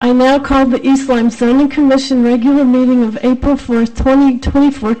I now call the East Lyme Zoning Commission regular meeting of April 4th,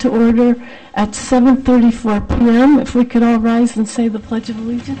 2024 to order at 7:34 p.m. If we could all rise and say the Pledge of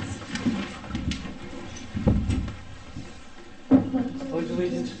Allegiance. Pledge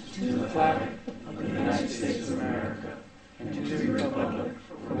allegiance to the flag of the United States of America and to the republic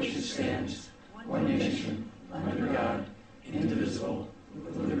for which it stands, one nation, under God, indivisible,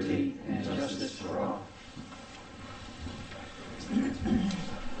 with liberty and justice for all.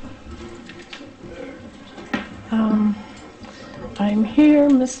 I'm here,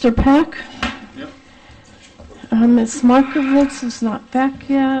 Mr. Peck. Yep. Ms. Markovitz is not back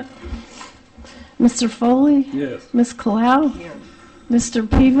yet. Mr. Foley? Yes. Ms. Kalau? Here. Mr.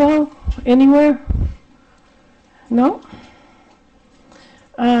 Pivo? Anywhere? No?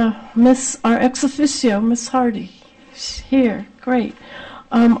 Our ex officio, Ms. Hardy? She's here. Great.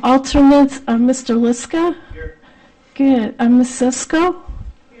 Alternates, Mr. Liska? Here. Good. Ms. Sisko?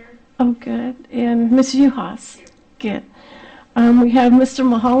 Here. Oh, good. And Ms. Uhas? Good. We have Mr.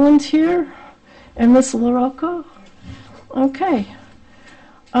 Mulholland here and Ms. LaRocco. Okay.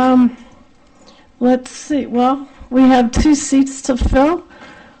 Let's see. Well, we have 2 seats to fill.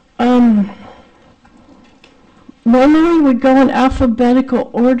 Normally we go in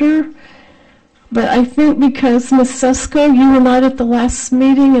alphabetical order, but I think because Ms. Sesko, you were not at the last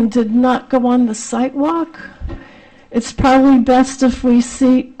meeting and did not go on the site walk, it's probably best if we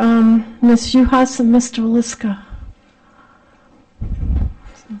see Ms. Uhas and Mr. Liska.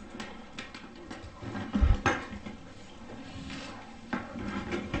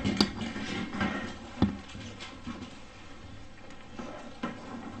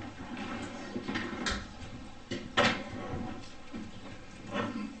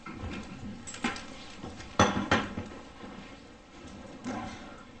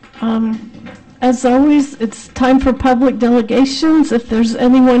 As always, it's time for public delegations. If there's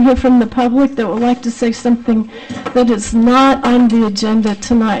anyone here from the public that would like to say something that is not on the agenda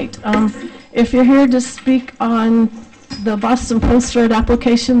tonight. If you're here to speak on the Boston Post Road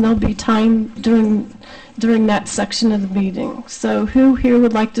application, there'll be time during that section of the meeting. So who here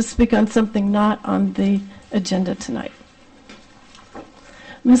would like to speak on something not on the agenda tonight?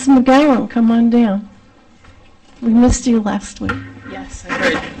 Ms. McGowan, come on down. We missed you last week. Yes,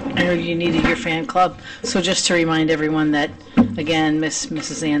 I heard you needed your fan club. So just to remind everyone that, again,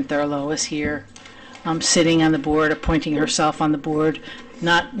 Mrs. Ann Thurlow is here, sitting on the board, appointing herself on the board,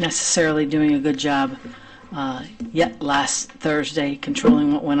 not necessarily doing a good job yet last Thursday,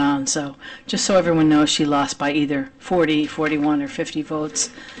 controlling what went on. So just so everyone knows, she lost by either 40, 41, or 50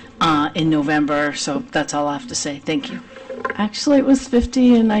 votes in November. So that's all I have to say. Thank you. Actually, it was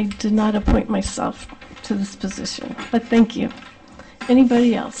 50, and I did not appoint myself to this position, but thank you.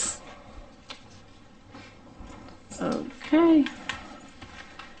 Anybody else? Okay.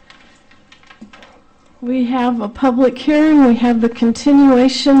 We have a public hearing. We have the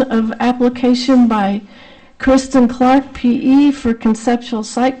continuation of application by Kristen Clark, PE, for conceptual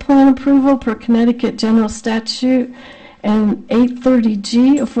site plan approval per Connecticut General Statute and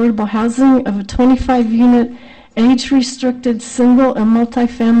 830G, affordable housing of a 25-unit age-restricted single and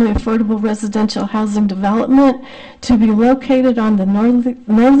multifamily affordable residential housing development to be located on the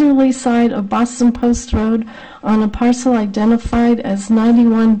northerly side of Boston Post Road on a parcel identified as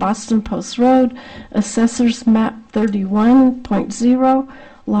 91 Boston Post Road, Assessors Map 31.0,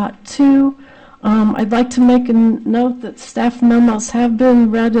 Lot 2. I'd like to make a note that staff memos have been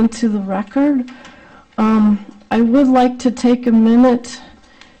read into the record. I would like to take a minute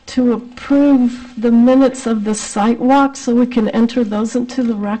to approve the minutes of the site walk so we can enter those into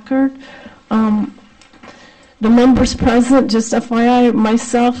the record. The members present, just FYI,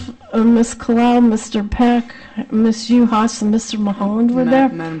 myself, Ms. Kalau, Mr. Peck, Ms. Uhas, and Mr. Mulholland were there.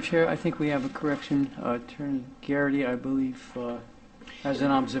 Madam Chair, I think we have a correction. Attorney Garrity, I believe, has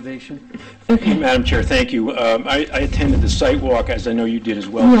an observation. Okay. Madam Chair, thank you. I attended the site walk, as I know you did as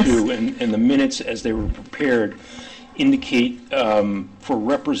well, Yes. too, and the minutes as they were prepared indicate for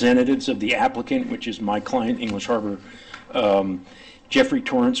representatives of the applicant, which is my client, English Harbor, Jeffrey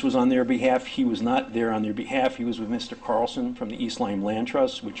Torrance was on their behalf. He was not there on their behalf. He was with Mr. Carlson from the East Lyme Land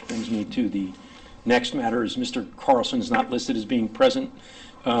Trust, which brings me to the next matter. Is Mr. Carlson is not listed as being present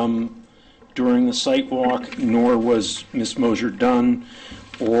during the site walk, nor was Ms. Mosier Dunn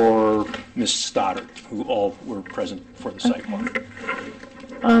or Ms. Stoddard, who all were present for the site walk.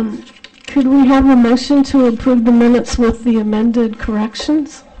 Could we have a motion to approve the minutes with the amended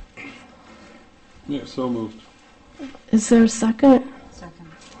corrections? Yeah, so moved. Is there a second? Second.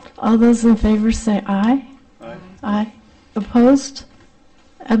 All those in favor say aye. Aye. Aye. Opposed?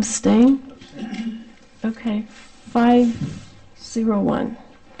 Abstain? Okay, 501.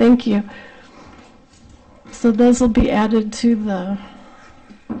 thank you. So those will be added to the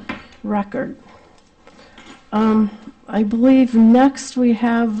record. I believe next we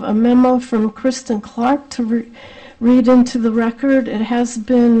have a memo from Kristen Clark to read into the record. It has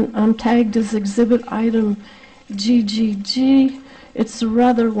been tagged as exhibit item GGG. It's a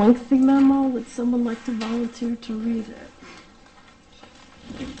rather lengthy memo. Would someone like to volunteer to read it?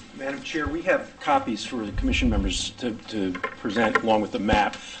 Madam Chair, we have copies for the commission members to present along with the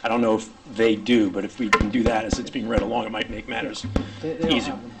map. I don't know if they do, but if we can do that as it's being read along, it might make matters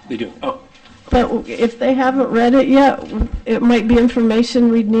easier. They do. Oh. But if they haven't read it yet, it might be information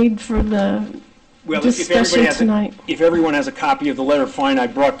we'd need for the discussion tonight. If everyone has a copy of the letter, fine. I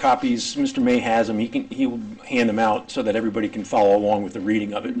brought copies. Mr. May has them. He will hand them out so that everybody can follow along with the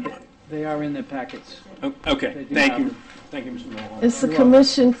reading of it. They are in the packets. Okay. Thank you. Thank you, Mr. Mulholland. Is the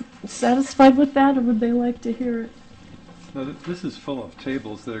commission satisfied with that, or would they like to hear it? No, this is full of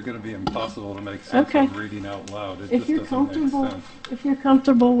tables that are going to be impossible to make sense Okay. of reading out loud. It If just you're doesn't make comfortable, sense. if you're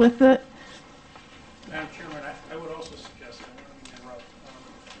comfortable with it, Madam Chairman, I would also suggest, I don't mean to interrupt,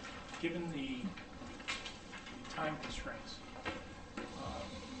 given the time constraints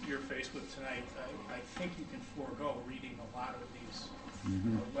you're faced with tonight, I think you can forego reading a lot of these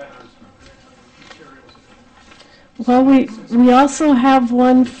letters and other materials. well, we also have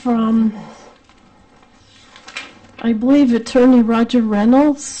one from, I believe, Attorney Roger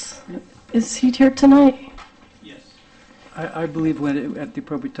Reynolds. Is he here tonight? Yes. I believe at the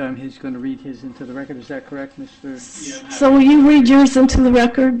appropriate time, he's going to read his into the record. Is that correct, Mr.? So will you read yours into the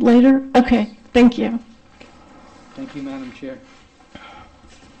record later? Okay, thank you. Thank you, Madam Chair.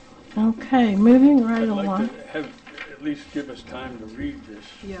 Okay, moving right I'd like along. to have, at least give us time to read this.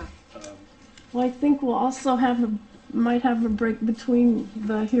 Yeah. Well, I think we'll also might have a break between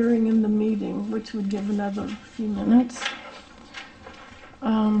the hearing and the meeting, which would give another few minutes.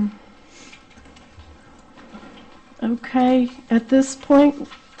 Okay, at this point,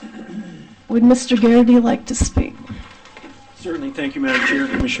 would Mr. Garrity like to speak? Certainly. Thank you, Madam Chair,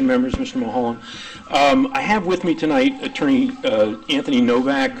 Commission members, Mr. Mulholland. I have with me tonight Attorney Anthony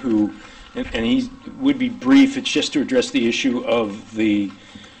Novak, who, and he would be brief. It's just to address the issue of the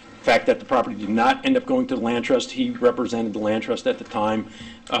fact that the property did not end up going to the land trust. He represented the land trust at the time.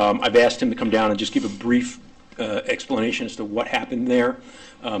 I've asked him to come down and just give a brief explanation as to what happened there,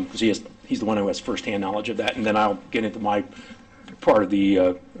 because he's the one who has firsthand knowledge of that, and then I'll get into my part of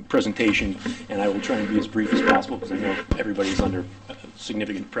the presentation, and I will try and be as brief as possible because I know everybody's under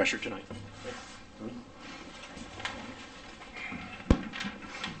significant pressure tonight.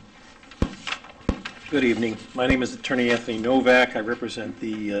 Good evening. My name is Attorney Anthony Novak. I represent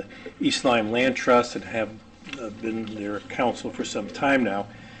the East Lyme Land Trust and have been their counsel for some time now.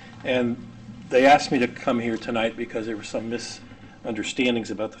 And they asked me to come here tonight because there were some misunderstandings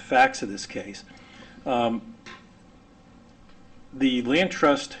about the facts of this case. The land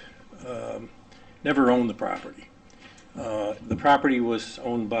trust never owned the property. The property was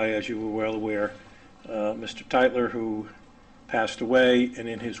owned by, as you were well aware, Mr. Tytler, who passed away, and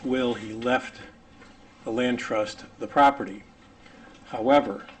in his will he left the land trust the property.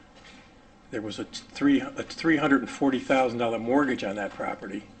 However, there was a $340,000 mortgage on that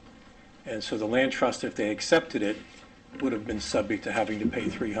property, and so the land trust, if they accepted it, would have been subject to having to pay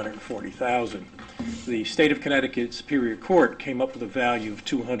 $340,000. The state of Connecticut Superior Court came up with a value of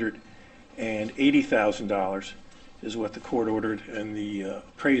 $280,000 is what the court ordered and the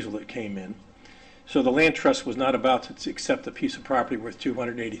appraisal that came in. So the land trust was not about to accept a piece of property worth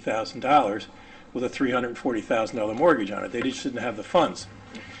 $280,000 with a $340,000 mortgage on it. They just didn't have the funds.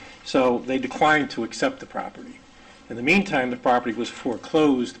 So they declined to accept the property. In the meantime, the property was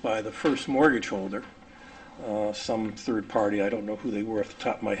foreclosed by the first mortgage holder, some third party. I don't know who they were off the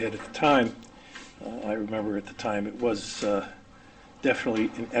top of my head at the time. I remember at the time it was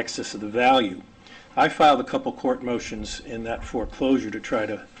definitely in excess of the value. I filed a couple court motions in that foreclosure to try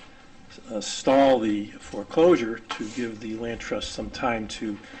to stall the foreclosure to give the land trust some time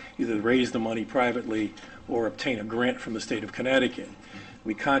to either raise the money privately or obtain a grant from the state of Connecticut.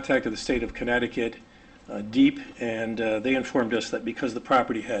 We contacted the state of Connecticut DEEP, and they informed us that because the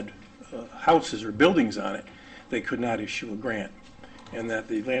property had houses or buildings on it, they could not issue a grant, and that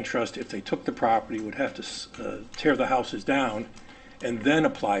the land trust, if they took the property, would have to tear the houses down and then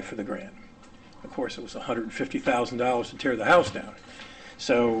apply for the grant. Of course, it was $150,000 to tear the house down.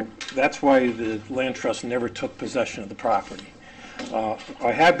 So that's why the land trust never took possession of the property.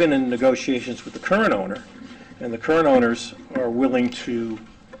 I have been in negotiations with the current owner, and the current owners are willing to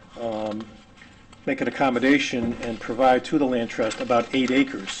make an accommodation and provide to the land trust about 8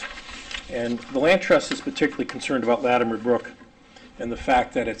 acres. And the land trust is particularly concerned about Latimer Brook and the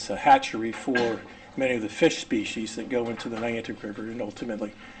fact that it's a hatchery for many of the fish species that go into the Niantic River and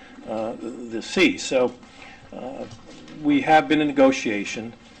ultimately the sea. So we have been in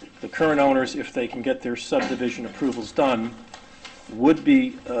negotiation. The current owners, if they can get their subdivision approvals done, would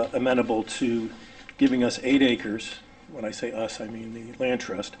be amenable to giving us 8 acres. When I say us, I mean the land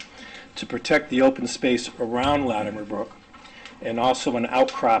trust, to protect the open space around Latimer Brook, and also an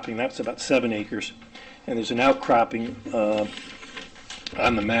outcropping. That's about 7 acres. And there's an outcropping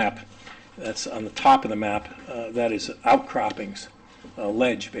on the map. That's on the top of the map. That is outcroppings,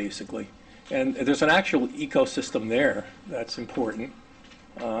 ledge basically. And there's an actual ecosystem there that's important.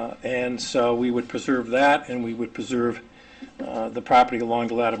 And so we would preserve that, and we would preserve the property along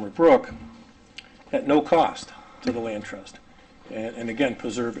the Latimer Brook at no cost to the land trust. And again,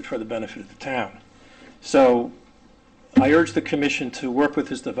 preserve it for the benefit of the town. So I urge the commission to work with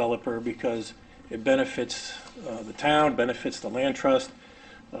this developer because it benefits the town, benefits the land trust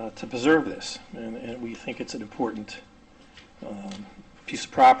to preserve this. And we think it's an important piece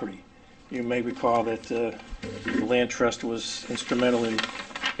of property. You may recall that the land trust was instrumental in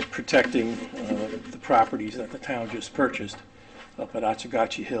protecting the properties that the town just purchased up at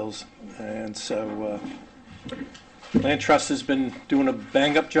Achagachi Hills. And so land trust has been doing a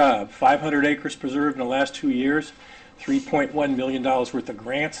bang-up job. 500 acres preserved in the last 2 years, $3.1 million worth of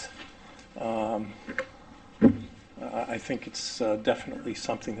grants. I think it's definitely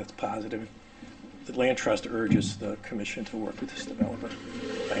something that's positive. The land trust urges the commission to work with this developer.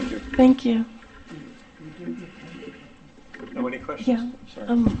 Thank you. Thank you. No, any questions? Yeah. Sorry.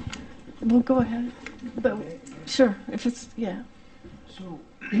 We'll go ahead. But sure, if it's, yeah. So,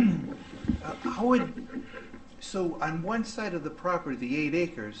 so on one side of the property, the 8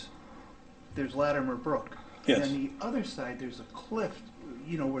 acres, there's Latimer Brook. Yes. And on the other side, there's a cliff,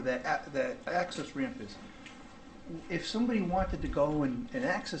 where that access ramp is. If somebody wanted to go and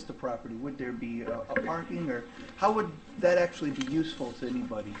access the property, would there be a parking, or how would that actually be useful to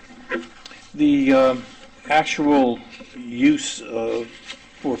anybody? The actual use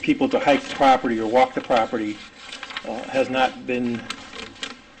for people to hike the property or walk the property has not been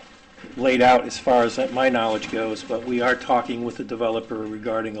laid out as far as my knowledge goes, but we are talking with the developer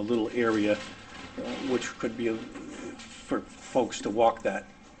regarding a little area which could be for folks to walk that.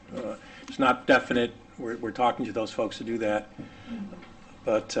 It's not definite. We're talking to those folks to do that.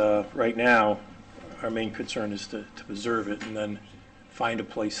 But right now, our main concern is to preserve it and then find a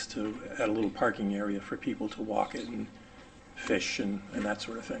place to add a little parking area for people to walk it and fish and that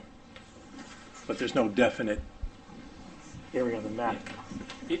sort of thing. But there's no definite area on the map.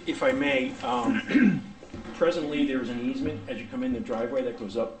 If I may, presently there's an easement as you come in the driveway that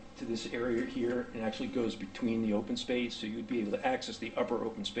goes up to this area here and actually goes between the open space, so you'd be able to access the upper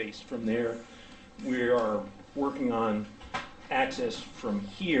open space. From there, we are working on access from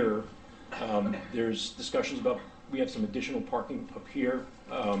here. There's discussions about, we have some additional parking up here.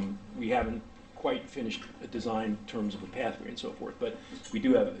 We haven't quite finished a design in terms of a pathway and so forth, but we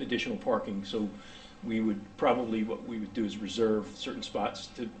do have additional parking, so we would probably, what we would do is reserve certain spots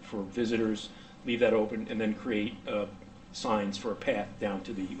for visitors, leave that open, and then create signs for a path down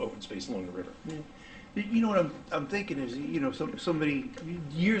to the open space along the river. Yeah. What I'm thinking is, somebody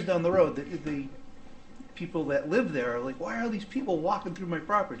years down the road, the people that live there are like, why are these people walking through my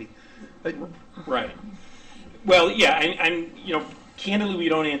property? Right. Well, yeah, and candidly, we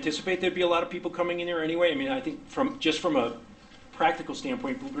don't anticipate there'd be a lot of people coming in there anyway. I mean, I think from a practical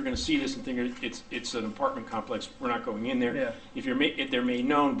standpoint, people are going to see this and think it's an apartment complex. We're not going in there. Yeah. If they're made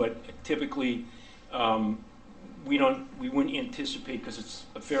known, but typically we wouldn't anticipate, because it's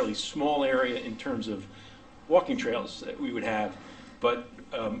a fairly small area in terms of walking trails that we would have, but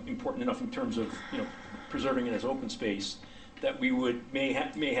important enough in terms of preserving it as open space that we may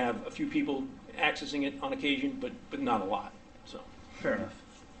have a few people accessing it on occasion, but not a lot. So Fair enough.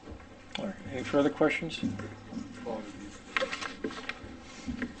 All right. Any further questions? Well,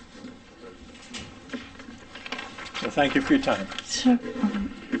 thank you for your time. Sure.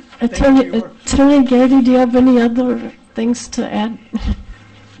 you for your work. Attorney Garrity, do you have any other things to add?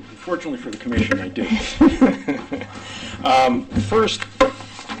 fortunately for the commission, I do. First,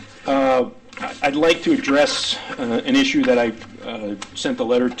 I'd like to address an issue that I sent a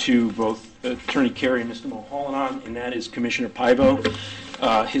letter to both Attorney Carey and Mr. Mulholland on, and that is Commissioner Paivo.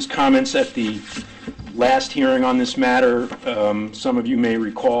 His comments at the last hearing on this matter, some of you may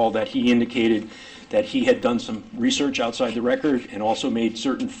recall that he indicated that he had done some research outside the record and also made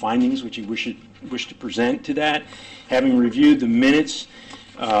certain findings which he wished to present to that. Having reviewed the minutes,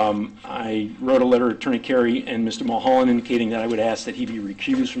 I wrote a letter to Attorney Carey and Mr. Mulholland indicating that I would ask that he be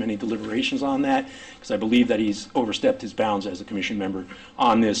recused from any deliberations on that, because I believe that he's overstepped his bounds as a commission member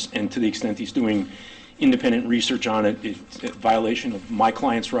on this, and to the extent he's doing independent research on it, it's a violation of my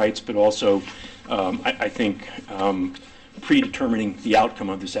client's rights, but also, I think, predetermining the outcome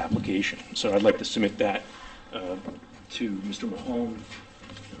of this application. So I'd like to submit that to Mr. Mulholland.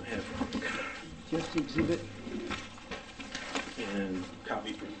 I have Just exhibit. and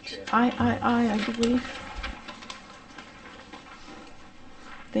copy for each. I believe.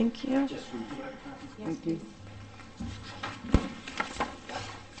 Thank you. Thank you.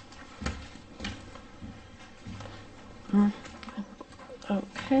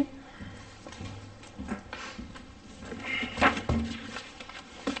 Okay.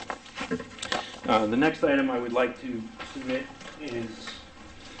 The next item I would like to submit is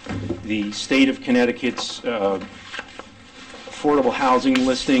the state of Connecticut's affordable housing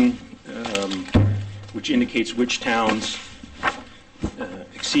listing, which indicates which towns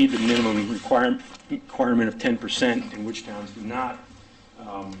exceed the minimum requirement of 10% and which towns do not.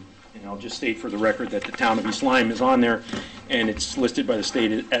 And I'll just state for the record that the town of East Lyme is on there, and it's listed by the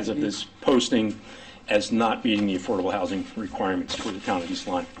state as of this posting as not meeting the affordable housing requirements for the town of East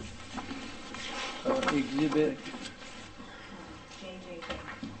Lyme. Exhibit.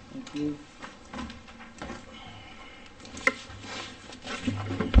 Thank you.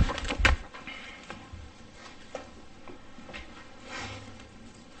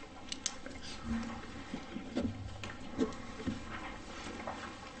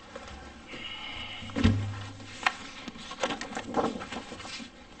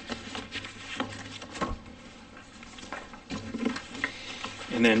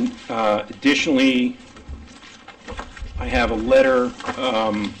 And then additionally, I have a letter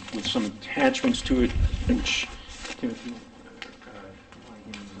with some attachments to it, which, Timothy,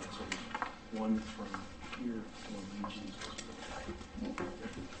 one from here,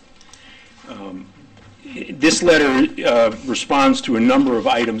 one this letter responds to a number of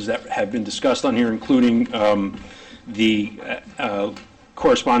items that have been discussed on here, including the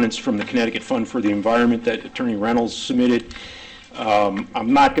correspondence from the Connecticut Fund for the Environment that Attorney Reynolds submitted.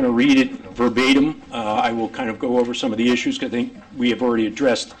 I'm not going to read it verbatim. I will kind of go over some of the issues, because I think we have already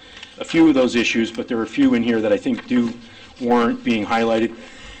addressed a few of those issues, but there are a few in here that I think do warrant being highlighted.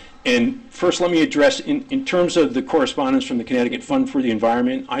 And first, let me address, in terms of the correspondence from the Connecticut Fund for the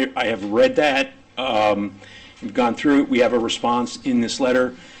Environment, I have read that. We've gone through it. We have a response in this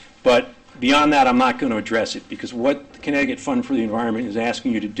letter. But beyond that, I'm not going to address it, because what the Connecticut Fund for the Environment is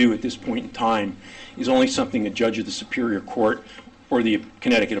asking you to do at this point in time is only something a judge of the Superior Court or the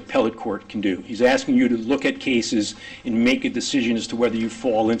Connecticut Appellate Court can do. He's asking you to look at cases and make a decision as to whether you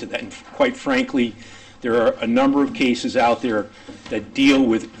fall into that. And quite frankly, there are a number of cases out there that deal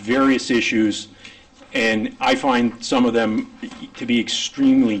with various issues, and I find some of them to be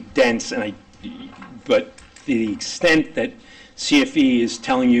extremely dense. But to the extent that CFE is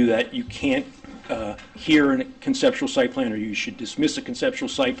telling you that you can't hear a conceptual site plan, or you should dismiss a conceptual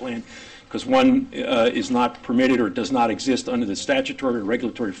site plan because one is not permitted or does not exist under the statutory or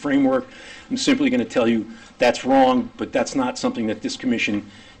regulatory framework, I'm simply going to tell you that's wrong, but that's not something that this commission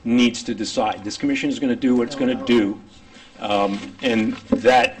needs to decide. This commission is going to do what it's going to do, and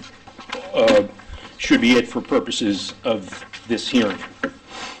that should be it for purposes of this hearing.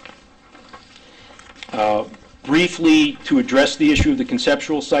 Briefly, to address the issue of the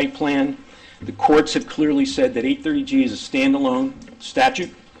conceptual site plan, the courts have clearly said that 830G is a standalone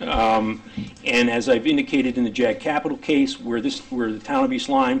statute, and as I've indicated in the JAG Capital case, where the town of East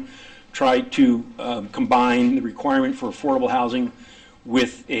Lyme tried to combine the requirement for affordable housing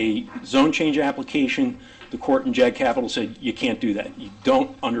with a zone change application, the court in JAG Capital said you can't do that. You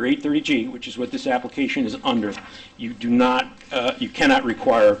don't, under 830G, which is what this application is under, you cannot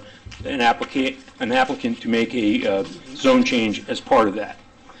require an applicant to make a zone change as part of that.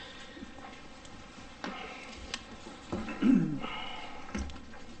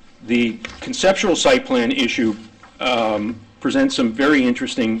 The conceptual site plan issue presents some very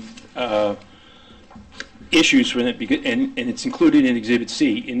interesting issues for it, and it's included in Exhibit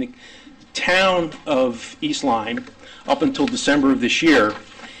C. In the town of East Lyme, up until December of this year,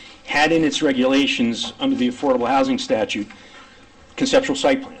 had in its regulations under the Affordable Housing Statute conceptual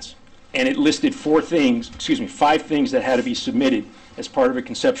site plans. And it listed five things that had to be submitted as part of a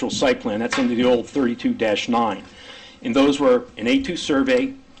conceptual site plan. That's under the old 32-9. And those were an A2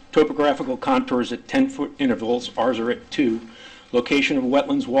 survey, topographical contours at 10-foot intervals, ours are at 2, Location of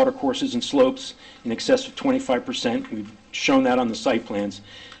wetlands, watercourses, and slopes in excess of 25%. We've shown that on the site plans.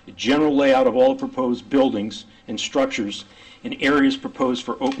 The general layout of all the proposed buildings and structures and areas proposed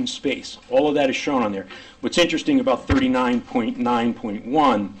for open space. All of that is shown on there. What's interesting about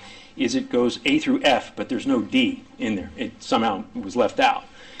 39.9.1 is it goes A through F, but there's no D in there. It somehow was left out.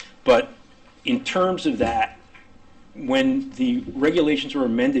 But in terms of that, when the regulations were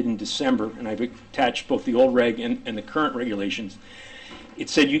amended in December, and I've attached both the old reg and the current regulations, it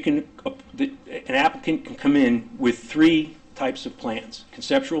said an applicant can come in with 3 types of plans: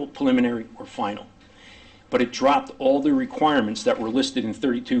 conceptual, preliminary, or final. But it dropped all the requirements that were listed in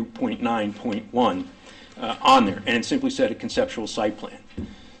 32.9.1 on there, and it simply said a conceptual site plan.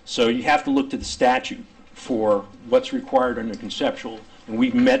 So you have to look to the statute for what's required under conceptual, and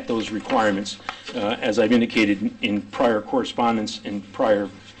we've met those requirements, as I've indicated in prior correspondence and prior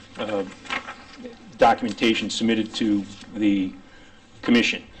documentation submitted to the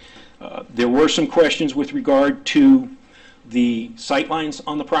commission. There were some questions with regard to the sightlines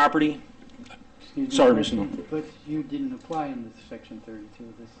on the property. Sorry, Mr. Nolan. But you didn't apply in this section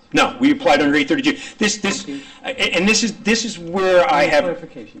 32. No, we applied under 830G. This is where I have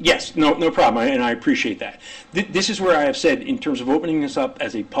clarification. Yes, no problem, and I appreciate that. This is where I have said, in terms of opening this up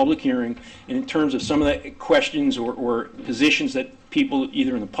as a public hearing, and in terms of some of the questions or positions that people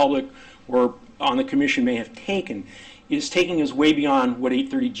either in the public or on the commission may have taken, is taking us way beyond what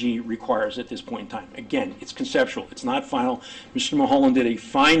 830G requires at this point in time. Again, it's conceptual. It's not final. Mr. Mulholland did a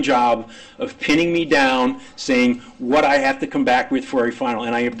fine job of pinning me down, saying what I have to come back with for a final,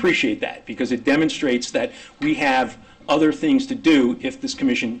 and I appreciate that because it demonstrates that we have other things to do if this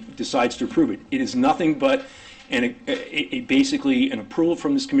commission decides to approve it. It is nothing but basically an approval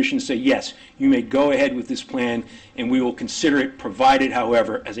from this commission to say, yes, you may go ahead with this plan, and we will consider it, provided,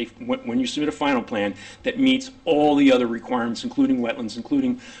 however, when you submit a final plan that meets all the other requirements, including wetlands,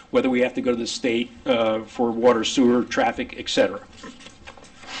 including whether we have to go to the state for water, sewer, traffic, etc.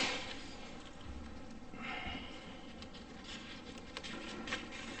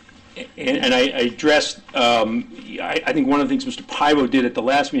 And I addressed, I think one of the things Mr. Pivo did at the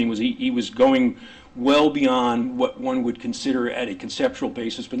last meeting was he was going well beyond what one would consider at a conceptual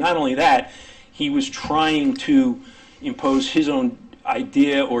basis. But not only that, he was trying to impose his own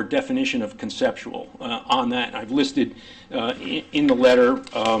idea or definition of conceptual on that. I've listed in the letter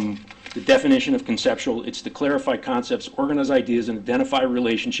the definition of conceptual. It's to clarify concepts, organize ideas, and identify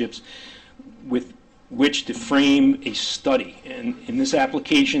relationships with which to frame a study. And in this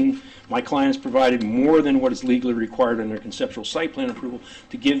application, my client has provided more than what is legally required under conceptual site plan approval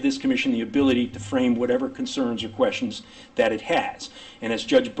to give this commission the ability to frame whatever concerns or questions that it has. And as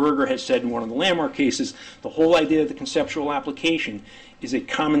Judge Berger has said in one of the landmark cases, the whole idea of the conceptual application is a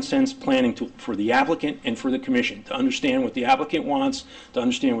common sense planning tool for the applicant and for the commission to understand what the applicant wants, to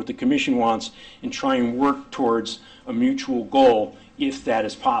understand what the commission wants, and try and work towards a mutual goal if that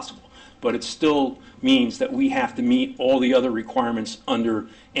is possible. But it still means that we have to meet all the other requirements under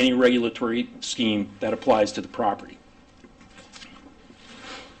any regulatory scheme that applies to the property.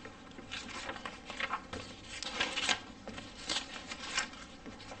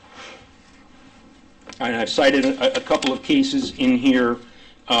 And I've cited a couple of cases in here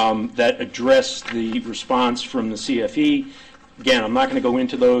that address the response from the CFE. Again, I'm not going to go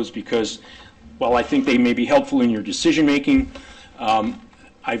into those because while I think they may be helpful in your decision making,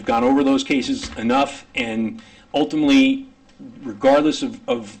 I've gone over those cases enough, and ultimately, regardless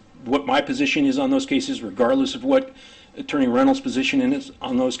of what my position is on those cases, regardless of what Attorney Reynolds' position is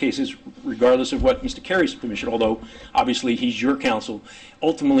on those cases, regardless of what Mr. Carey's position, although obviously he's your counsel,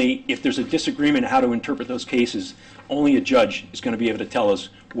 ultimately, if there's a disagreement how to interpret those cases, only a judge is going to be able to tell us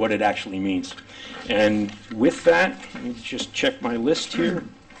what it actually means. And with that, let me just check my list here.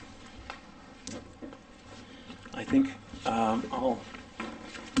 I think I'll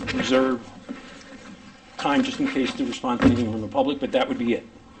reserve time just in case to respond to anything from the public, but that would be it.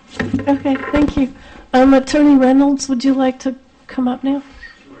 Okay, thank you. Attorney Reynolds, would you like to come up now?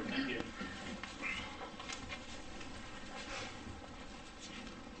 Sure, thank you.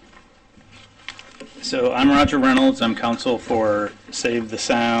 So I'm Roger Reynolds. I'm counsel for Save the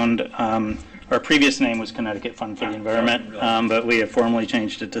Sound. Our previous name was Connecticut Fund for the Environment, but we have formally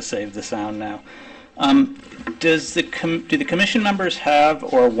changed it to Save the Sound now. Do the commission members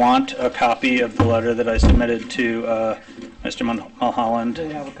have or want a copy of the letter that I submitted to Mr. Mulholland?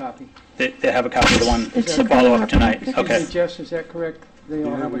 They have a copy. They have a copy of the one It should be follow in our up tonight. packet. Okay. Jess, is that correct? They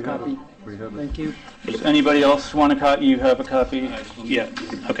all Yeah, have a we have copy? We have it. Thank you. Does anybody else want a copy? You have a copy? Yeah.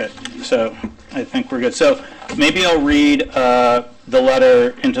 Okay. So I think we're good. So maybe I'll read the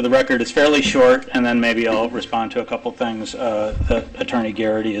letter into the record. It's fairly short, and then maybe I'll respond to a couple things that Attorney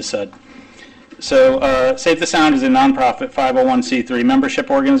Garrity has said. So Save the Sound is a nonprofit 501c3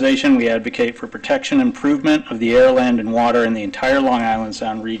 membership organization. We advocate for protection and improvement of the air, land, and water in the entire Long Island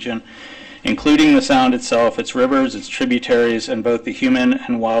Sound region, including the Sound itself, its rivers, its tributaries, and both the human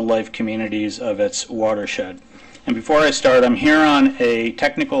and wildlife communities of its watershed. And before I start, I'm here on a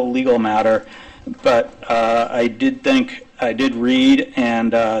technical legal matter, but I did read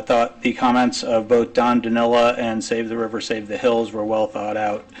and thought the comments of both Don Danila and Save the River, Save the Hills were well thought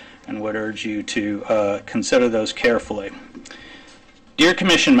out, and would urge you to consider those carefully. Dear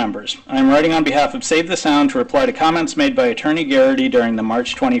Commission members, I am writing on behalf of Save the Sound to reply to comments made by Attorney Garrity during the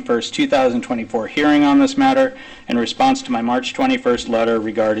March 21st, 2024 hearing on this matter in response to my March 21st letter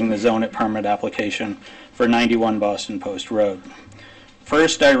regarding the zone it permit application for 91 Boston Post Road.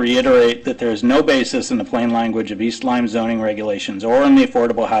 First, I reiterate that there is no basis in the plain language of East Lyme zoning regulations or in the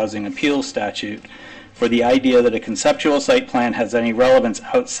Affordable Housing Appeals Statute for the idea that a conceptual site plan has any relevance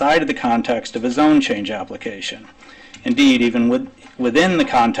outside of the context of a zone change application. Indeed, even within the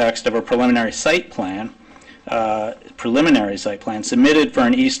context of a preliminary site plan submitted for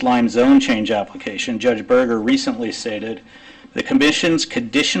an East Lyme zone change application, Judge Berger recently stated, the Commission's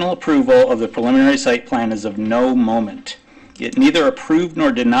conditional approval of the preliminary site plan is of no moment. It neither approved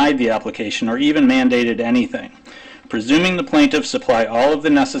nor denied the application or even mandated anything. Presuming the plaintiffs supply all of the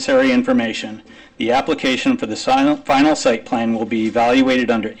necessary information, the application for the final site plan will be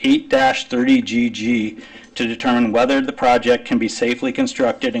evaluated under 8-30GG to determine whether the project can be safely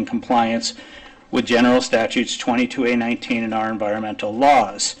constructed in compliance with General Statutes 22A19 and our environmental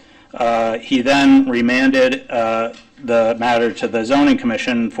laws. He then remanded the matter to the Zoning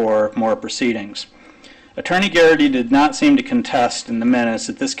Commission for more proceedings. Attorney Garrity did not seem to contest in the minutes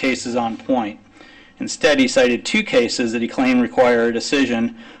that this case is on point. Instead, he cited two cases that he claimed require a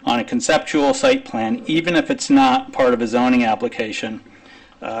decision on a conceptual site plan, even if it's not part of a zoning application,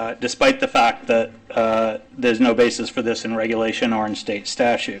 despite the fact that there's no basis for this in regulation or in state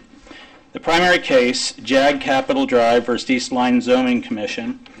statute. The primary case, JAG Capitol Drive versus East Lyme Zoning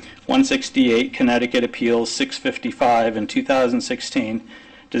Commission, 168 Connecticut Appeals 655 in 2016,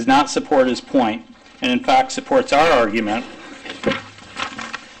 does not support his point, and in fact supports our argument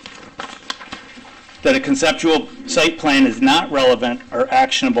that a conceptual site plan is not relevant or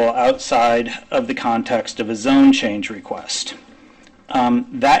actionable outside of the context of a zone change request.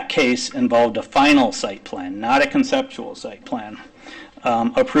 That case involved a final site plan, not a conceptual site plan,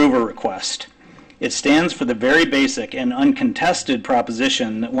 approval request. It stands for the very basic and uncontested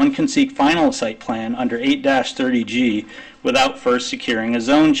proposition that one can seek final site plan under 8-30G without first securing a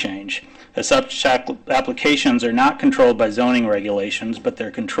zone change. As such, applications are not controlled by zoning regulations, but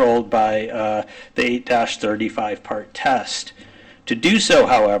they're controlled by the 8-35 part test. To do so,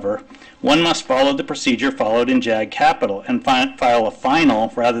 however, one must follow the procedure followed in JAG Capital and file a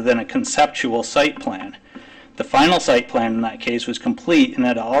final rather than a conceptual site plan. The final site plan in that case was complete and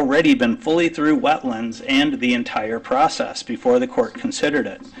had already been fully through wetlands and the entire process before the court considered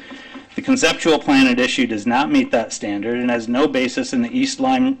it. The conceptual plan at issue does not meet that standard and has no basis in the East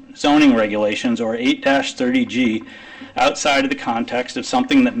Lyme zoning regulations or 8-30G outside of the context of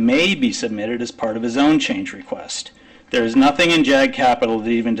something that may be submitted as part of a zone change request. There is nothing in JAG Capital that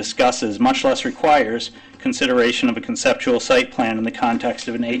even discusses, much less requires, consideration of a conceptual site plan in the context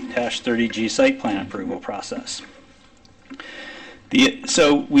of an 8-30G site plan approval process.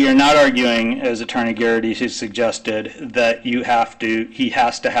 So we are not arguing, as Attorney Garrity has suggested, that he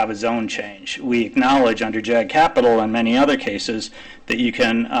has to have a zone change. We acknowledge under JAG Capital and many other cases that you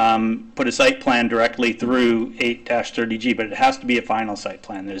can put a site plan directly through 8-30G, but it has to be a final site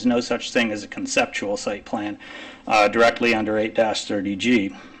plan. There's no such thing as a conceptual site plan directly under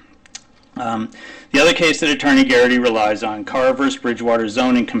 8-30G. The other case that Attorney Garrity relies on, Carr v. Bridgewater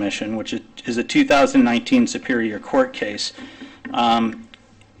Zoning Commission, which is a 2019 Superior Court case,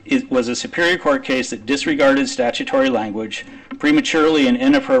 it was a Superior Court case that disregarded statutory language, prematurely and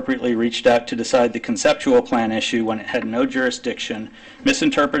inappropriately reached out to decide the conceptual plan issue when it had no jurisdiction,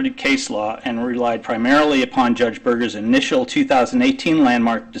 misinterpreted case law, and relied primarily upon Judge Berger's initial 2018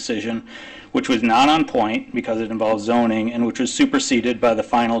 landmark decision, which was not on point because it involved zoning and which was superseded by the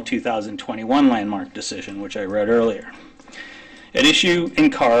final 2021 landmark decision, which I read earlier. At issue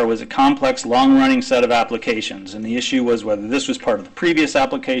in Carr was a complex, long-running set of applications, and the issue was whether this was part of the previous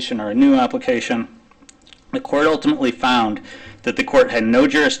application or a new application. The court ultimately found that the court had no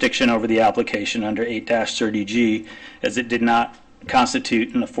jurisdiction over the application under 8-30G, as it did not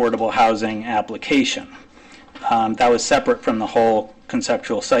constitute an affordable housing application. That was separate from the whole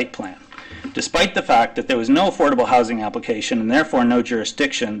conceptual site plan. Despite the fact that there was no affordable housing application and therefore no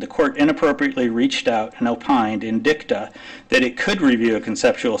jurisdiction, the court inappropriately reached out and opined in dicta that it could review a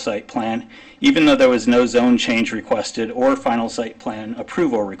conceptual site plan, even though there was no zone change requested or final site plan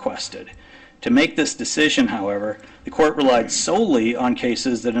approval requested. To make this decision, however, the court relied solely on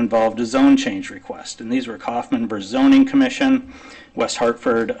cases that involved a zone change request, and these were Kaufman v. Zoning Commission, West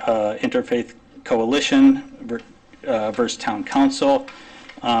Hartford Interfaith Coalition versus Town Council,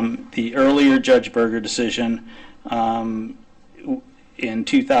 the earlier Judge Berger decision in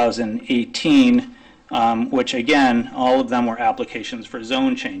 2018, which again, all of them were applications for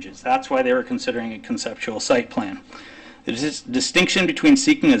zone changes. That's why they were considering a conceptual site plan. The distinction between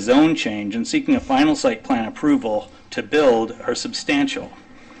seeking a zone change and seeking a final site plan approval to build are substantial.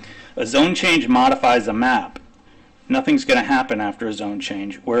 A zone change modifies a map. Nothing's going to happen after a zone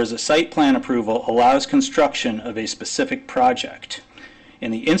change, whereas a site plan approval allows construction of a specific project. In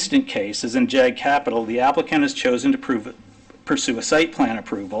the instant case, as in JAG Capital, the applicant has chosen to pursue a site plan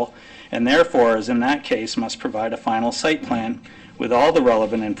approval, and therefore, as in that case, must provide a final site plan with all the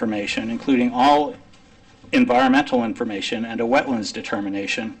relevant information, including all environmental information and a wetlands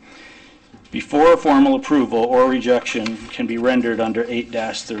determination, before a formal approval or rejection can be rendered under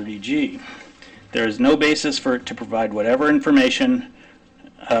 8-30G. There is no basis for it to provide whatever information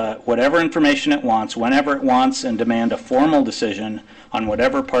it wants, whenever it wants, and demand a formal decision on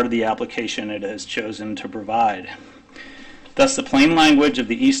whatever part of the application it has chosen to provide. Thus, the plain language of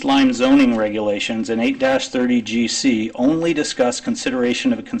the East Lyme zoning regulations in 8-30GC only discuss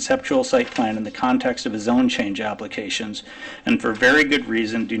consideration of a conceptual site plan in the context of a zone change applications, and for very good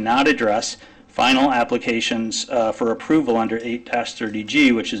reason do not address final applications for approval under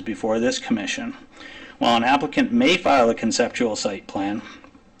 8-30G, which is before this commission. While an applicant may file a conceptual site plan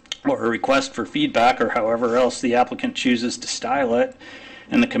or a request for feedback or however else the applicant chooses to style it,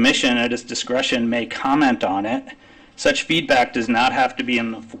 and the commission at its discretion may comment on it, such feedback does not have to be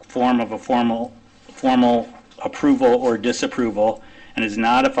in the form of a formal approval or disapproval, and is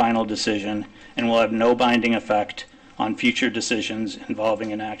not a final decision, and will have no binding effect on future decisions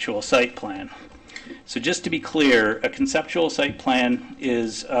involving an actual site plan. So just to be clear, a conceptual site plan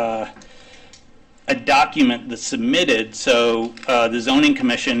is a document that's submitted so the zoning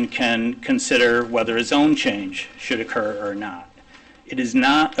commission can consider whether a zone change should occur or not. It is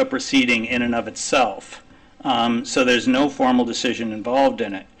not a proceeding in and of itself. So there's no formal decision involved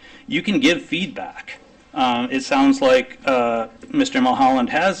in it. You can give feedback. It sounds like Mr.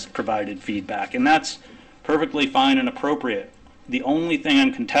 Mulholland has provided feedback, and that's perfectly fine and appropriate. The only thing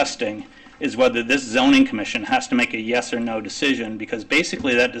I'm contesting is whether this zoning commission has to make a yes or no decision, because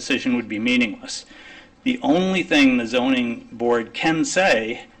basically that decision would be meaningless. The only thing the zoning board can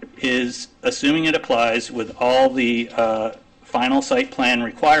say is, assuming it applies with all the final site plan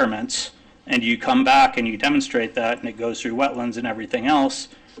requirements, and you come back and you demonstrate that and it goes through wetlands and everything else,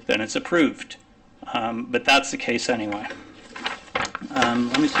 then it's approved. But that's the case anyway.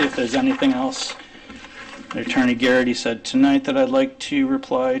 Let me see if there's anything else Attorney Garrity said tonight that I'd like to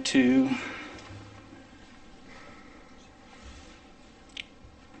reply to.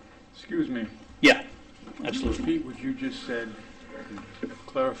 Excuse me. Yeah, Could you absolutely. repeat what you just said and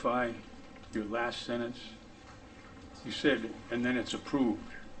clarify your last sentence? You said, and then it's approved.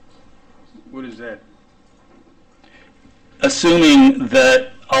 What is that? Assuming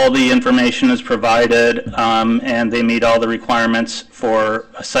that all the information is provided and they meet all the requirements for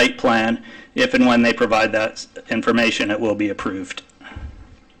a site plan, if and when they provide that information, it will be approved.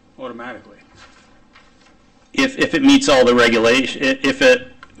 Automatically. If it meets all the if it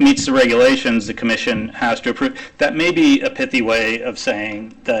meets the regulations, the commission has to approve. That may be a pithy way of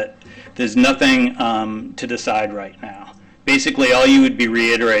saying that there's nothing to decide right now. Basically, all you would be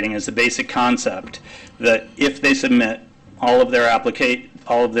reiterating is the basic concept that if they submit all of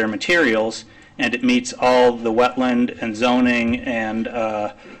their materials and it meets all the wetland and zoning and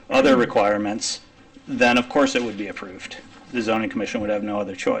other requirements, then of course it would be approved. The zoning commission would have no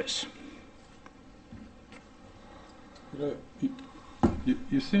other choice.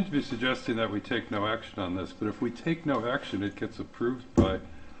 You seem to be suggesting that we take no action on this, but if we take no action, it gets approved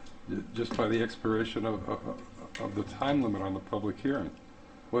just by the expiration of the time limit on the public hearing.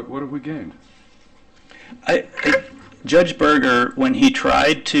 What have we gained? Judge Berger, when he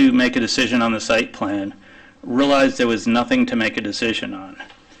tried to make a decision on the site plan, realized there was nothing to make a decision on.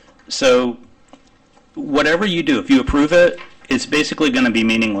 So whatever you do, if you approve it, it's basically going to be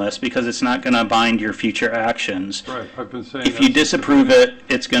meaningless because it's not going to bind your future actions. Right, I've been saying. If you disapprove it,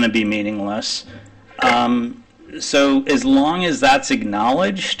 it's going to be meaningless. So as long as that's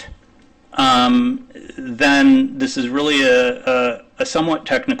acknowledged, then this is really a a somewhat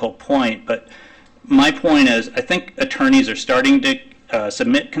technical point, but my point is I think attorneys are starting to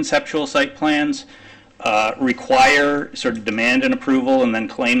submit conceptual site plans, require, sort of demand an approval, and then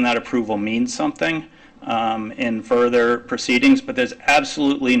claim that approval means something in further proceedings, but there's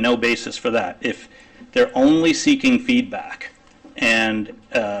absolutely no basis for that. If they're only seeking feedback and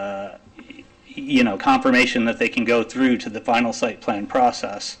confirmation that they can go through to the final site plan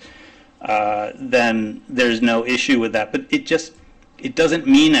process, then there's no issue with that. But it doesn't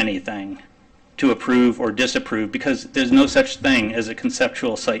mean anything to approve or disapprove because there's no such thing as a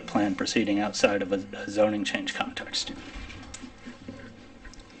conceptual site plan proceeding outside of a zoning change context.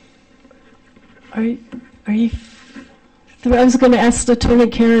 Are you, I was going to ask Attorney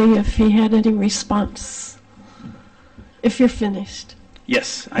Carey if he had any response, if you're finished.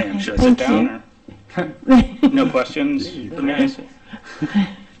 Yes, I am. Okay, Should I sit thank down? Or no questions? Let me ask.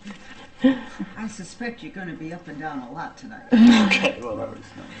 I suspect you're going to be up and down a lot tonight. Okay, well,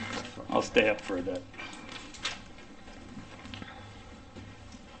 I'll stay up for a bit.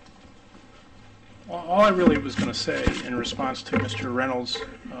 All I really was going to say in response to Mr. Reynolds'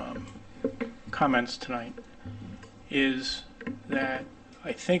 comments tonight is that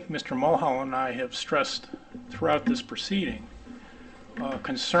I think Mr. Mulhall and I have stressed throughout this proceeding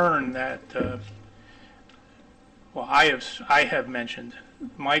concern that, I have mentioned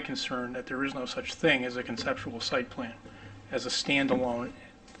my concern that there is no such thing as a conceptual site plan as a standalone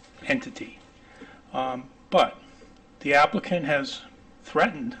entity. But the applicant has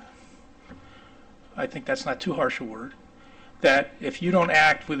threatened, I think that's not too harsh a word, that if you don't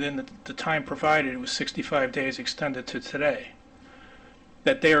act within the time provided, it was 65 days extended to today,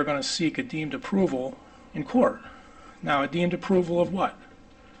 that they are going to seek a deemed approval in court. Now, a deemed approval of what?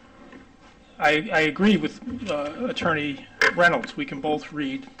 I agree with Attorney Reynolds. We can both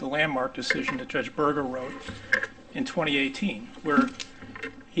read the landmark decision that Judge Berger wrote in 2018, where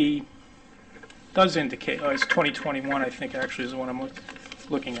he does indicate, it's 2021, I think, actually, is the one I'm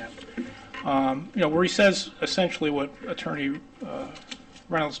looking at. Where he says essentially what Attorney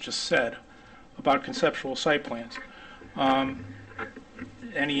Reynolds just said about conceptual site plans. And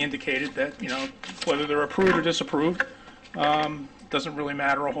he indicated that, whether they're approved or disapproved doesn't really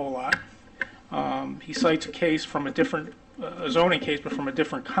matter a whole lot. He cites a case from a zoning case, but from a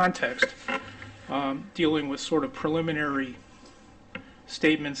different context, dealing with sort of preliminary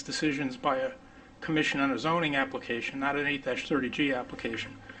statements, decisions by a commission on a zoning application, not an 8-30G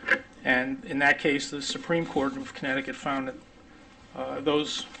application. And in that case, the Supreme Court of Connecticut found that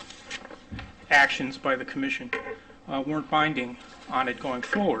those actions by the commission weren't binding on it going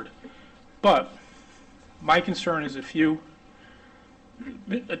forward. But my concern is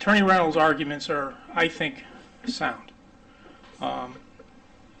Attorney Reynolds' arguments are, I think, sound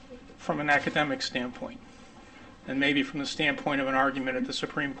from an academic standpoint, and maybe from the standpoint of an argument at the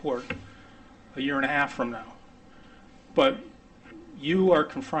Supreme Court a year and a half from now. But you are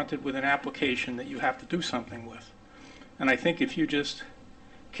confronted with an application that you have to do something with. And I think if you just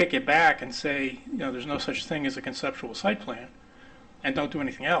kick it back and say, there's no such thing as a conceptual site plan, and don't do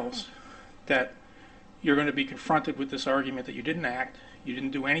anything else, that you're going to be confronted with this argument that you didn't act, you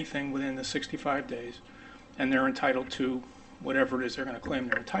didn't do anything within the 65 days, and they're entitled to whatever it is they're going to claim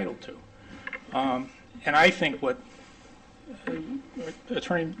they're entitled to. And I think what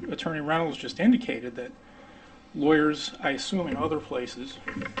Attorney Reynolds just indicated, that lawyers, I assume in other places,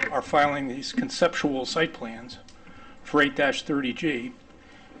 are filing these conceptual site plans for 8-30G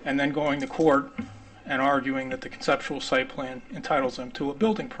and then going to court and arguing that the conceptual site plan entitles them to a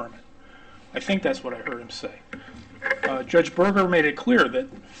building permit. I think that's what I heard him say. Judge Berger made it clear that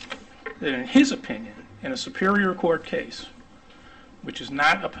in his opinion, in a Superior Court case, which is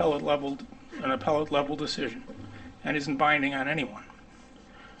not an appellate level decision and isn't binding on anyone,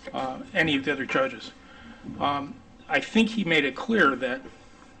 any of the other judges, I think he made it clear that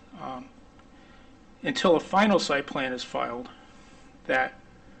until a final site plan is filed, that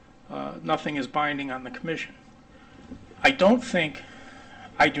nothing is binding on the commission. I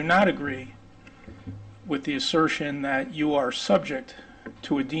do not agree with the assertion that you are subject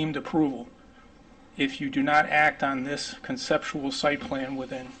to a deemed approval if you do not act on this conceptual site plan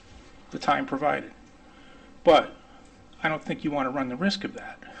within the time provided. But I don't think you want to run the risk of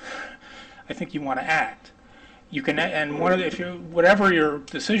that. I think you want to act. You can, and whatever your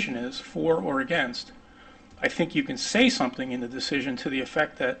decision is, for or against, I think you can say something in the decision to the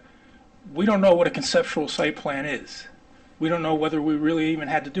effect that we don't know what a conceptual site plan is. We don't know whether we really even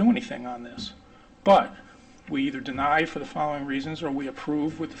had to do anything on this. But we either deny for the following reasons or we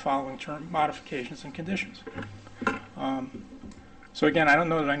approve with the following term modifications and conditions. So again, I don't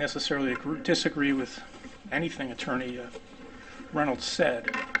know that I necessarily disagree with anything Attorney Reynolds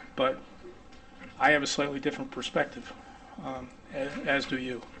said, but I have a slightly different perspective, as do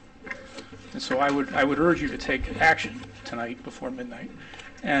you. And so I would urge you to take action tonight before midnight,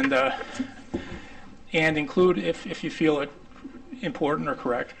 and include, if you feel it important or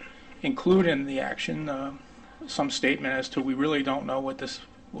correct, include in the action some statement as to we really don't know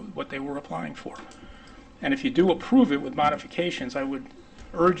what they were applying for. And if you do approve it with modifications, I would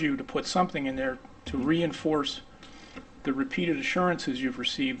urge you to put something in there to reinforce the repeated assurances you've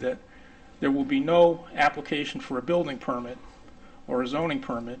received that there will be no application for a building permit or a zoning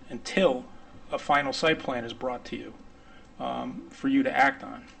permit until a final site plan is brought to you for you to act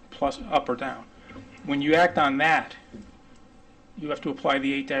on, plus up or down. When you act on that, you have to apply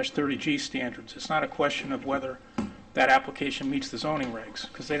the 8-30G standards. It's not a question of whether that application meets the zoning regs,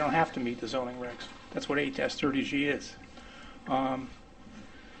 because they don't have to meet the zoning regs. That's what 8-30G is. So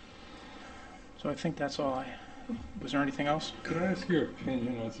I think that's all was there anything else? Could I ask your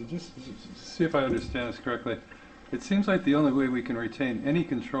opinion on this? Just see if I understand this correctly. It seems like the only way we can retain any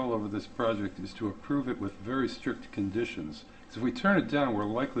control over this project is to approve it with very strict conditions. Because if we turn it down, we're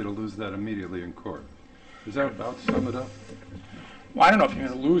likely to lose that immediately in court. Does that about sum it up? Well, I don't know if you're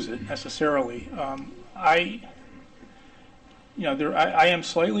going to lose it necessarily. I am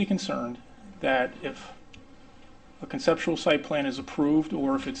slightly concerned that if a conceptual site plan is approved,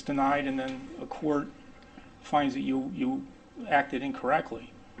 or if it's denied and then a court finds that you acted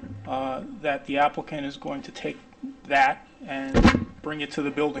incorrectly, that the applicant is going to take that and bring it to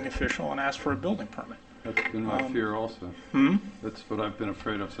the building official and ask for a building permit. That's been my fear also. That's what I've been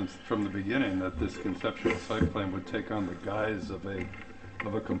afraid of from the beginning, that this conceptual site plan would take on the guise of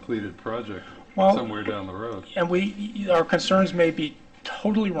a completed project somewhere down the road. And our concerns may be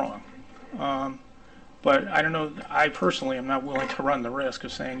totally wrong. But I don't know, I personally am not willing to run the risk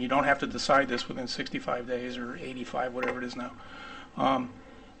of saying you don't have to decide this within 65 days or 85, whatever it is now.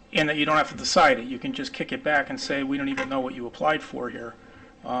 And that you don't have to decide it. You can just kick it back and say, we don't even know what you applied for here.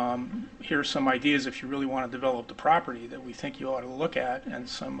 Here's some ideas if you really want to develop the property that we think you ought to look at, and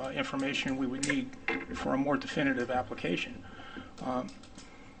some information we would need for a more definitive application.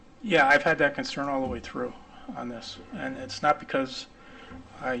 Yeah, I've had that concern all the way through on this. And it's not because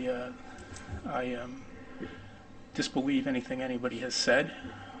I disbelieve anything anybody has said.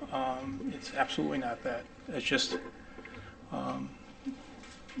 It's absolutely not that. It's just,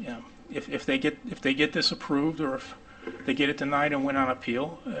 if they get this approved, or if they get it denied and went on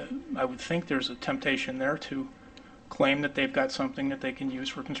appeal, I would think there's a temptation there to claim that they've got something that they can use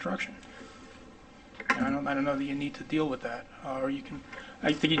for construction. And I don't know that you need to deal with that, or you can.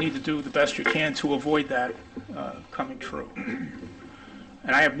 I think you need to do the best you can to avoid that coming true.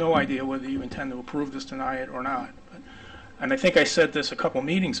 And I have no idea whether you intend to approve this, deny it, or not. And I think I said this a couple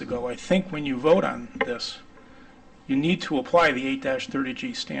meetings ago. I think when you vote on this, you need to apply the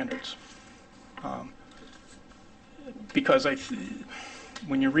 8-30G standards. Because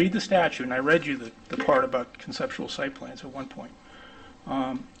when you read the statute, and I read you the part about conceptual site plans at one point,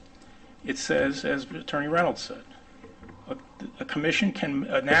 it says, as Attorney Reynolds said, a commission can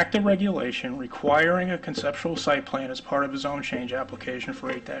enact a regulation requiring a conceptual site plan as part of a zone change application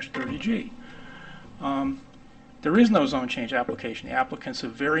for 8-30G. There is no zone change application. The applicants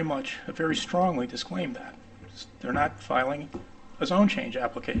have very strongly disclaimed that. They're not filing a zone change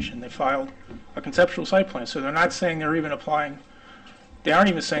application. They filed a conceptual site plan. So they're not saying they're even applying, they aren't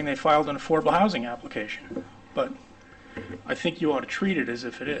even saying they filed an affordable housing application. But I think you ought to treat it as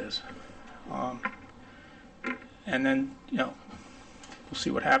if it is. And then, we'll see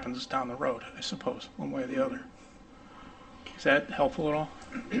what happens down the road, I suppose, one way or the other. Is that helpful at all?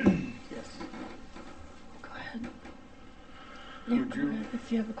 Yes. Go ahead. Yeah, Would you- go ahead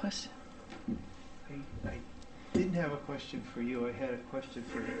if you have a question. I didn't have a question for you. I had a question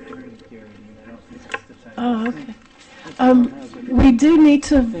for Attorney Gary, and I don't think it's the time. Oh, okay. We do need I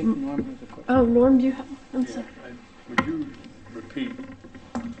think to, Norm has a question. oh, Norm, do you have, I'm Yeah, sorry. Would you repeat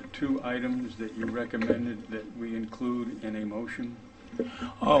the two items that you recommended that we include in a motion?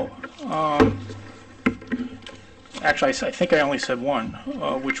 Actually, I think I only said one,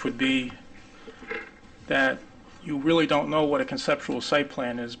 which would be that you really don't know what a conceptual site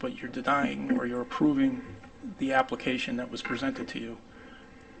plan is, but you're denying or you're approving the application that was presented to you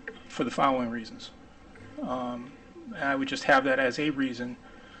for the following reasons. And I would just have that as a reason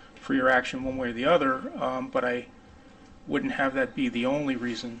for your action one way or the other, but I wouldn't have that be the only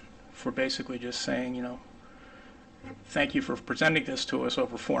reason for basically just saying, thank you for presenting this to us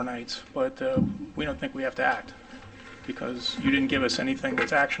over 4 nights, but we don't think we have to act because you didn't give us anything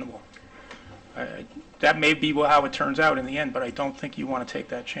that's actionable. That may be how it turns out in the end, but I don't think you want to take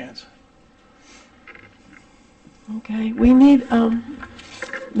that chance. Okay, we need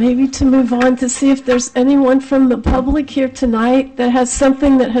maybe to move on to see if there's anyone from the public here tonight that has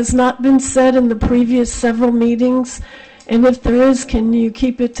something that has not been said in the previous several meetings. And if there is, can you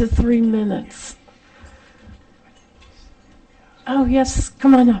keep it to 3 minutes? Oh, yes,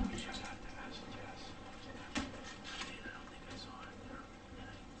 come on up.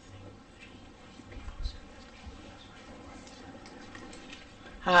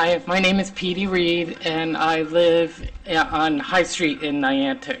 Hi, my name is Petey Reed, and I live on High Street in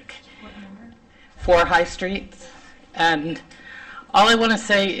Niantic. 4 High Street. And all I want to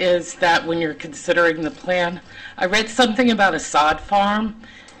say is that when you're considering the plan, I read something about a sod farm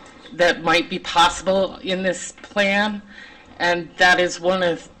that might be possible in this plan, and that is one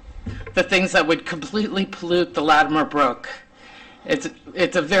of the things that would completely pollute the Latimer Brook.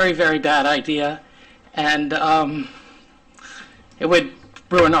 It's a very, very bad idea, and it would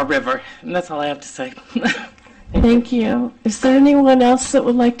ruin our river, and that's all I have to say. Thank you. Is there anyone else that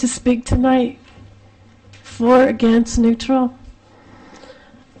would like to speak tonight? For, against, neutral?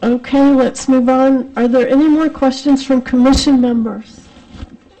 Okay, let's move on. Are there any more questions from commission members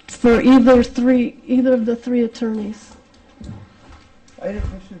for either of the 3 attorneys? I had a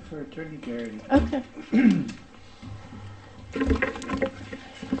question for Attorney Garrity. Okay.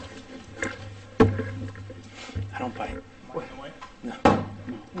 I don't bite.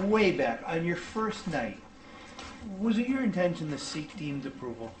 Way back, on your first night, was it your intention to seek deemed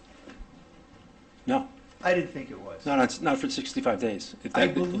approval? No, I didn't think it was. not for 65 days. I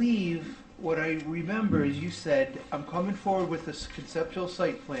believe what I remember is you said, I'm coming forward with this conceptual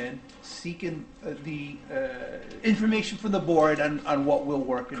site plan, seeking the information from the board on what will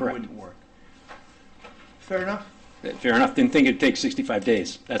work and Correct. wouldn't work. Fair enough? Fair enough. Didn't think it'd take 65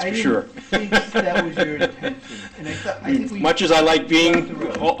 days, that's for sure. I didn't think that was your intention. And I think we... Much as I like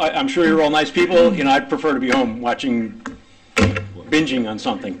being, I'm sure you're all nice people, I'd prefer to be home watching, binging on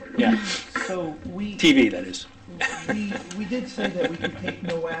something, yeah. So TV, that is. we did say that we could take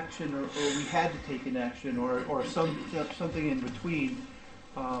no action, or we had to take an action, or something in between.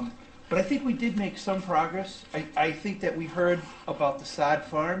 But I think we did make some progress. I think that we heard about the sod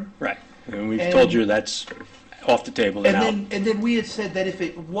farm. Right, and we've told you that's off the table now. And then we had said that if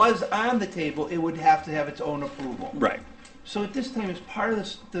it was on the table, it would have to have its own approval. Right. So at this time, as part of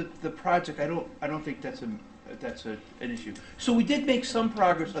this, the project, I don't think that's an issue. So we did make some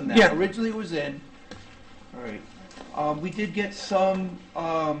progress on that. Yeah. Originally it was in. All right. We did get some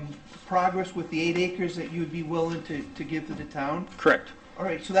progress with the 8 acres that you would be willing to give to the town. Correct. All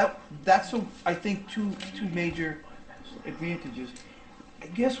right. So that's I think two major advantages. I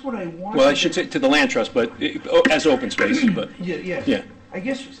guess what I want. Well, I should say to the land trust, but as open space, but. Yeah. I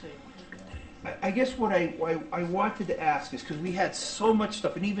guess what I wanted to ask is, because we had so much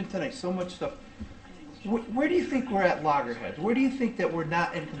stuff, and even tonight, so much stuff. Where do you think we're at loggerheads? Where do you think that we're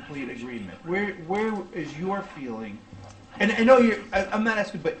not in complete agreement? Where is your feeling? And I know I'm not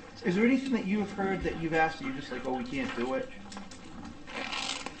asking, but is there anything that you've heard that you've asked that you're just like, oh, we can't do it?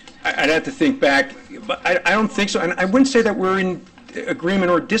 I'd have to think back, but I don't think so. And I wouldn't say that we're in agreement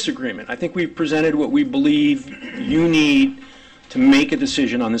or disagreement. I think we've presented what we believe you need to make a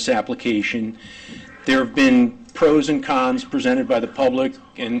decision on this application. There have been pros and cons presented by the public,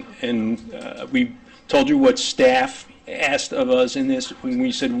 and we told you what staff asked of us in this when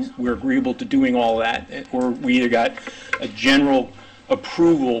we said we're agreeable to doing all that, or we either got a general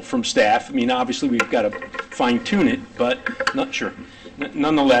approval from staff. I mean, obviously we've got to fine tune it, but not sure.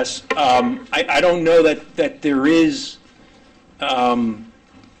 Nonetheless, I don't know that there is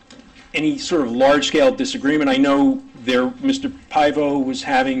any sort of large-scale disagreement. I know Mr. Pivo was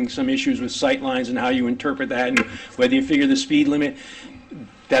having some issues with sight lines and how you interpret that and whether you figure the speed limit.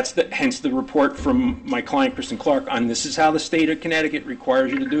 That's hence the report from my client, Kristen Clark, on this is how the state of Connecticut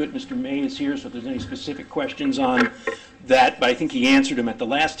requires you to do it. Mr. May is here, so if there's any specific questions on that, but I think he answered them at the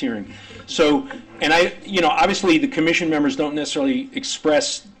last hearing. So, and obviously the commission members don't necessarily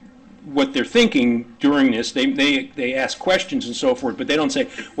express what they're thinking during this. They ask questions and so forth, but they don't say,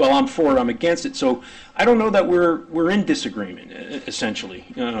 well, I'm for it, I'm against it. So I don't know that we're in disagreement, essentially,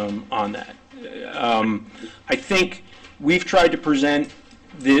 on that. I think we've tried to present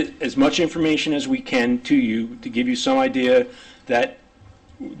as much information as we can to you to give you some idea that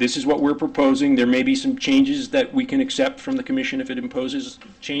this is what we're proposing. There may be some changes that we can accept from the commission if it imposes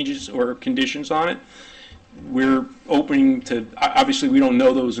changes or conditions on it. We're opening to, obviously we don't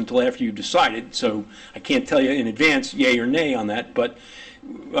know those until after you've decided, so I can't tell you in advance yay or nay on that, but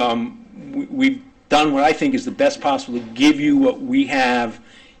we've done what I think is the best possible to give you what we have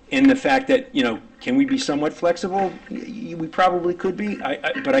and the fact that, can we be somewhat flexible? We probably could be,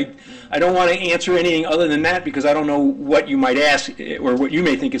 but I don't want to answer anything other than that because I don't know what you might ask or what you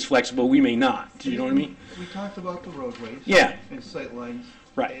may think is flexible, we may not. Do you know what I mean? We talked about the roadways. Yeah. And sight lines.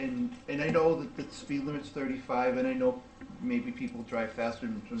 Right. And I know that the speed limit's 35, and I know maybe people drive faster.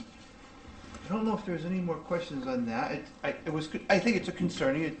 I don't know if there's any more questions on that. I think it's a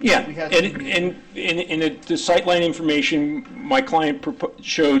concerning. Yeah, We had and some- in the sightline information, my client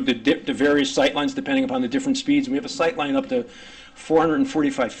showed the various sightlines depending upon the different speeds. We have a sightline up to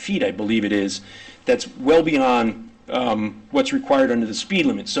 445 feet, I believe it is, that's well beyond what's required under the speed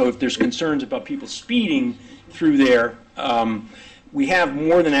limit. So if there's concerns about people speeding through there, we have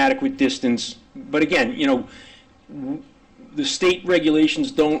more than adequate distance. But again, the state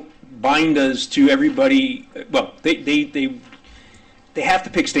regulations don't bind us to everybody. Well, they have to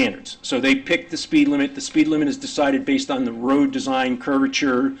pick standards. So they pick the speed limit. The speed limit is decided based on the road design,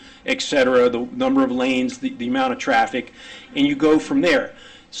 curvature, et cetera, the number of lanes, the amount of traffic, and you go from there.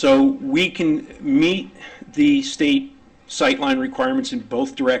 So we can meet the state sightline requirements in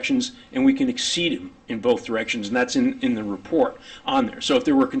both directions, and we can exceed them in both directions, and that's in the report on there. So if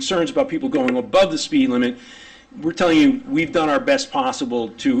there were concerns about people going above the speed limit, we're telling you we've done our best possible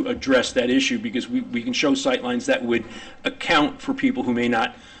to address that issue because we can show sightlines that would account for people who may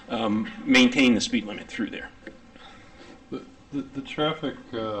not maintain the speed limit through there. The traffic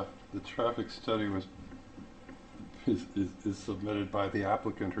study is submitted by the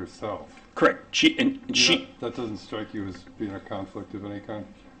applicant herself. Correct. That doesn't strike you as being a conflict of any kind?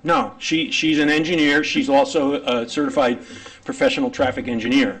 No, she's an engineer. She's also a certified professional traffic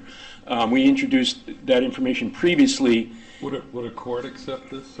engineer. We introduced that information previously. Would a court accept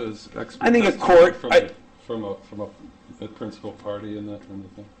this as expert? I think a court from a principal party in the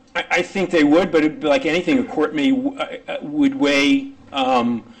thing. I think they would, but like anything, a court would weigh.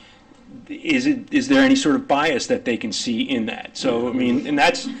 Is there any sort of bias that they can see in that? So I mean, and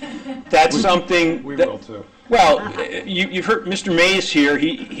that's something. We will too. Well, you've heard Mr. Mays here.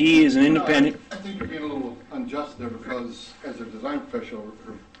 He is an independent. I think you're being a little unjust there because as a design professional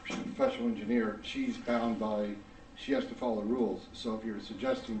engineer, she's bound by, she has to follow rules. So if you're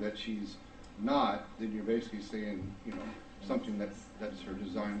suggesting that she's not, then you're basically saying, something that's her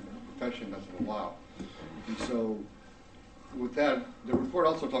design profession doesn't allow. And so with that, the report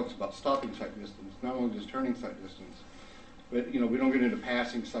also talks about stopping sight distance, not only just turning sight distance, but we don't get into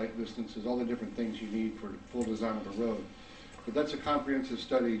passing sight distances, all the different things you need for full design of the road. But that's a comprehensive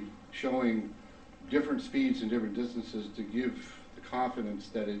study showing different speeds and different distances to give the confidence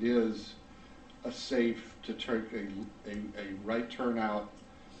that it is a safe to take a right turn out,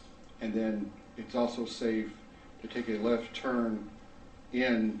 and then it's also safe to take a left turn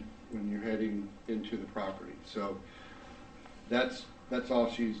in when you're heading into the property. So that's all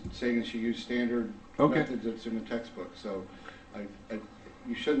she's saying, is she used standard methods that's in the textbook. So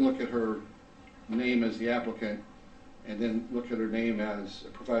you shouldn't look at her name as the applicant and then look at her name as a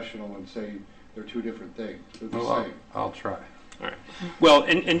professional and say they're two different things. They're the same. I'll try. All right. Well,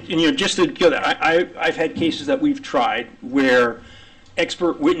 and just to go there, I've had cases that we've tried where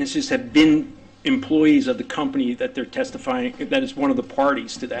expert witnesses have been employees of the company that they're testifying, that is one of the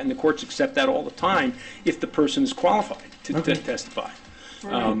parties to that, and the courts accept that all the time if the person is qualified to testify.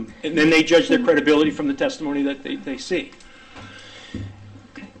 And then they judge their credibility from the testimony that they see.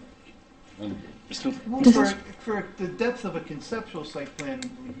 For the depth of a conceptual site plan,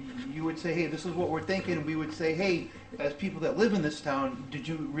 you would say, hey, this is what we're thinking. We would say, hey, as people that live in this town, did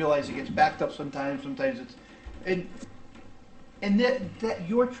you realize it gets backed up sometimes? Sometimes it's... And that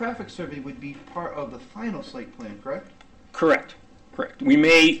your traffic survey would be part of the final site plan, correct? Correct.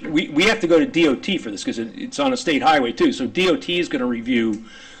 We have to go to DOT for this because it's on a state highway too. So DOT is going to review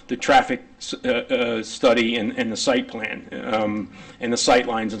the traffic study and the site plan and the sight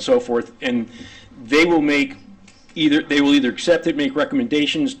lines and so forth, and they will either accept it, make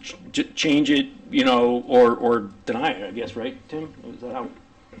recommendations, change it, or deny it. I guess, right, Tim? Is that how?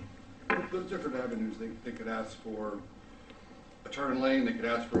 There's different avenues. They could ask for a turn lane. They could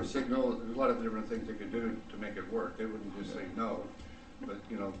ask for a signal. There's a lot of different things they could do to make it work. They wouldn't just say no. But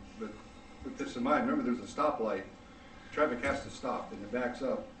with this in mind, remember there's a stoplight. Traffic has to stop, and it backs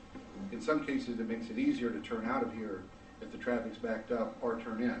up. In some cases, it makes it easier to turn out of here if the traffic's backed up or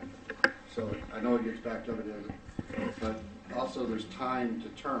turn in. So I know it gets backed up, but also there's time to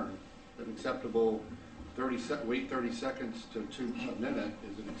turn. An acceptable wait 30 seconds to a minute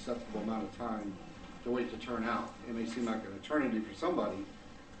is an acceptable amount of time to wait to turn out. It may seem like an eternity for somebody,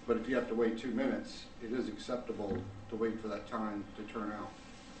 but if you have to wait 2 minutes, it is acceptable to wait for that time to turn out.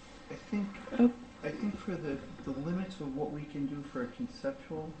 I think I think for the limits of what we can do for a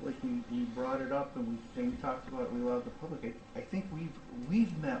conceptual, like we brought it up and we talked about it, we allowed the public, I think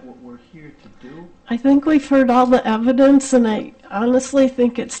we've met what we're here to do. I think we've heard all the evidence, and I honestly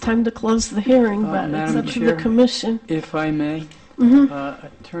think it's time to close the hearing, but it's Madam up to the Chair, commission. if I may, Mhm.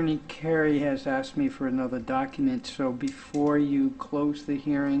 Attorney Carey has asked me for another document, so before you close the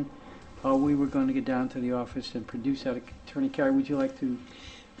hearing, we were going to get down to the office and produce that. Attorney Carey, would you like to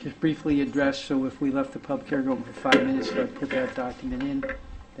just briefly address, so if we left the public hearing open for 5 minutes, so I'd put that document in?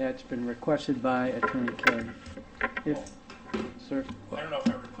 That's been requested by Attorney Carey. Sir? I don't know if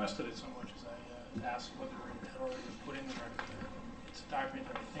I requested it so much as I asked whether it had already been put in the record. It's a document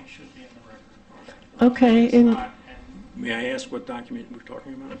that I think should be in the record. Okay, It's and not, May I ask what document we're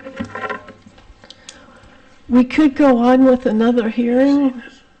talking about? we could go on with another hearing,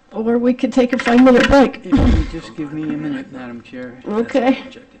 or we could take a 5-minute break. If you just give me a minute, Madam Chair. Okay.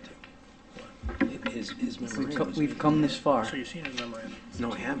 His We've come this far. So you've seen his memorandum?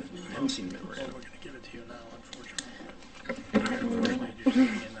 No, I haven't. I haven't seen the Well, memorandum. we're going to give it to you now, unfortunately. Unfortunately, you're seeing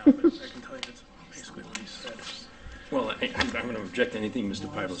it now, but I can tell you that's basically what he said. Well, I'm going to object to anything Mr.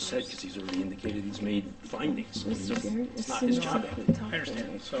 Pybos said because he's already indicated he's made findings. It's not his job. I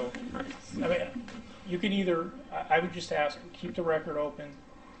understand. So, I mean, you can either, I would just ask, keep the record open,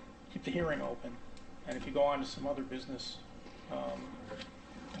 keep the hearing open, and if you go on to some other business.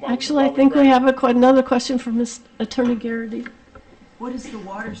 Actually, I think we have another question from Ms. Attorney Garrity. What is the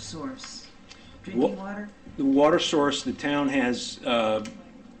water source? Drinking water? The water source, the town has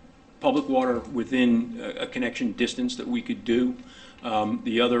public water within a connection distance that we could do.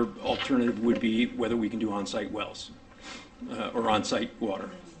 The other alternative would be whether we can do on-site wells or on-site water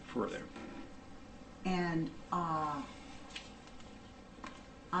for there. And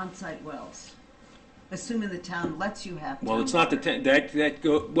on-site wells? Assuming the town lets you have. Well, it's not the that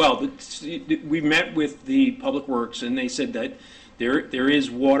go. Well, we met with the Public Works, and they said that there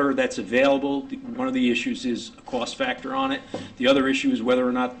is water that's available. One of the issues is a cost factor on it. The other issue is whether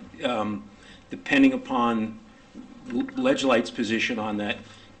or not, depending upon Ledgelight's position on that,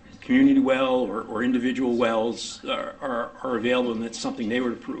 community well or individual wells are available, and that's something they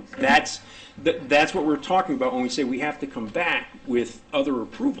would approve. That's what we're talking about when we say we have to come back with other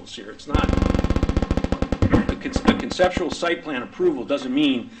approvals here. It's not. A conceptual site plan approval doesn't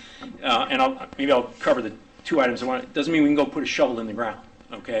mean, and maybe I'll cover the two items I want. It doesn't mean we can go put a shovel in the ground,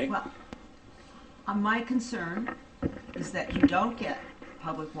 okay? Well, my concern is that you don't get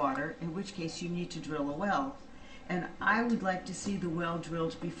public water, in which case you need to drill a well. And I would like to see the well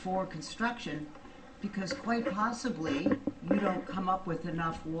drilled before construction, because quite possibly you don't come up with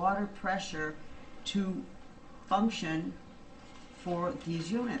enough water pressure to function for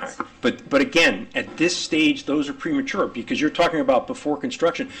these units. But again, at this stage, those are premature because you're talking about before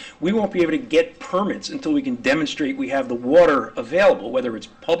construction. We won't be able to get permits until we can demonstrate we have the water available, whether it's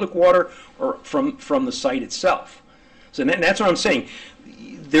public water or from the site itself. So that's what I'm saying.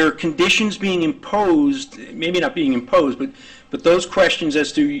 There are conditions being imposed, maybe not being imposed, but those questions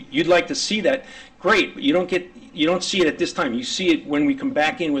as to you'd like to see that, great, but you don't see it at this time. You see it when we come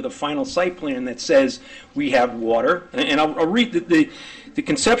back in with a final site plan that says we have water. And I'll read the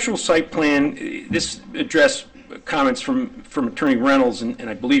conceptual site plan. This addressed comments from Attorney Reynolds and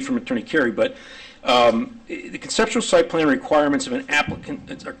I believe from Attorney Carey, but the conceptual site plan requirements of an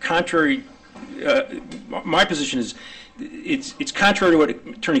applicant are contrary. My position is it's contrary to what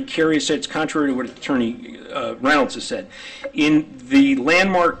Attorney Carey has said. It's contrary to what Attorney Reynolds has said. In the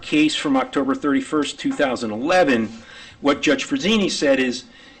landmark case from October 31st, 2011, what Judge Frazzini said is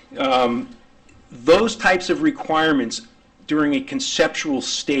those types of requirements during a conceptual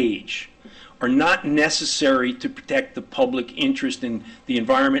stage are not necessary to protect the public interest in the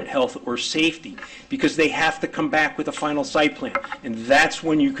environment, health, or safety because they have to come back with a final site plan. And that's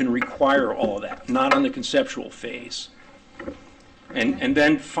when you can require all of that, not on the conceptual phase. And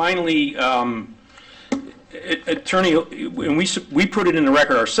then finally, Attorney, and we put it in the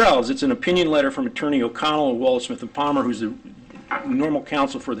record ourselves, it's an opinion letter from Attorney O'Connell of Wallace, Smith & Palmer, who's the normal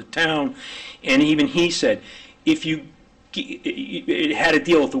counsel for the town, and even he said, if you it had to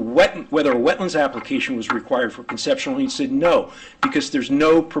deal with whether a wetlands application was required for conceptual, and he said no, because there's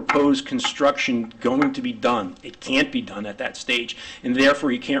no proposed construction going to be done. It can't be done at that stage, and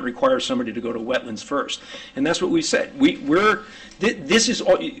therefore you can't require somebody to go to wetlands first. And that's what we said. This is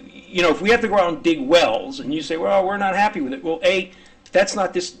all, if we have to go out and dig wells, and you say, well, we're not happy with it. Well, that's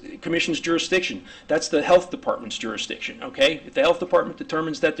not this commission's jurisdiction. That's the health department's jurisdiction, okay? If the health department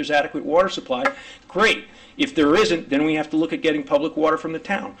determines that there's adequate water supply, great. If there isn't, then we have to look at getting public water from the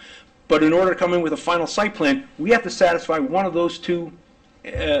town. But in order to come in with a final site plan, we have to satisfy one of those two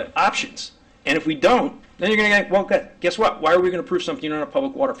options. And if we don't, then you're going to get, well, good. Guess what? Why are we going to approve something you don't have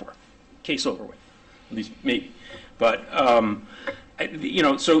public water for? Case over with. At least maybe. But,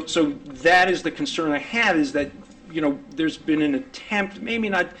 so that is the concern I have, is that, there's been an attempt, maybe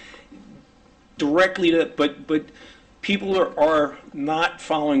not directly to, but people are not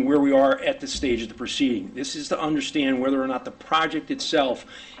following where we are at this stage of the proceeding. This is to understand whether or not the project itself,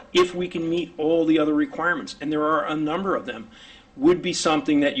 if we can meet all the other requirements, and there are a number of them, would be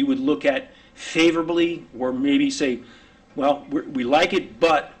something that you would look at favorably, or maybe say, well, we like it,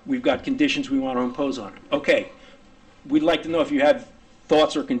 but we've got conditions we want to impose on it. Okay, we'd like to know if you have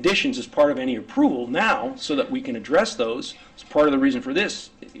thoughts or conditions as part of any approval now, so that we can address those. It's part of the reason for this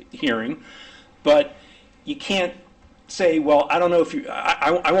hearing. But you can't say, well, I don't know if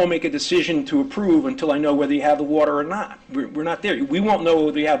I won't make a decision to approve until I know whether you have the water or not. We're not there. We won't know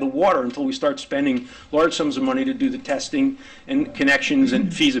whether you have the water until we start spending large sums of money to do the testing and connections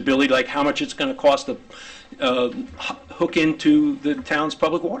and feasibility, like how much it's going to cost to hook into the town's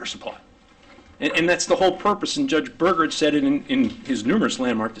public water supply. And that's the whole purpose, and Judge Berger said it in his numerous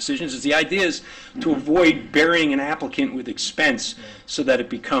landmark decisions, is the idea is to avoid burying an applicant with expense so that it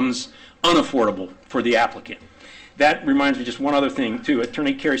becomes unaffordable for the applicant. That reminds me just one other thing, too.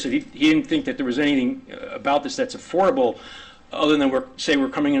 Attorney Carey said he didn't think that there was anything about this that's affordable other than we're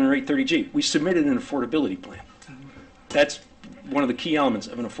coming in at 830G. We submitted an affordability plan. That's one of the key elements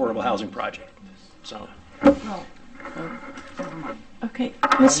of an affordable housing project. So. Well, never mind. Okay,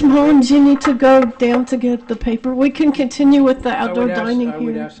 Ms. Mullins, you need to go down to get the paper. We can continue with the outdoor dining I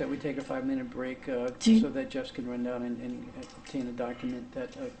would here. ask that we take a 5-minute break Do you- so that Jess can run down and obtain a document that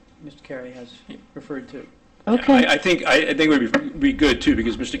Mr. Carey has referred to. Okay. I think it would be good, too,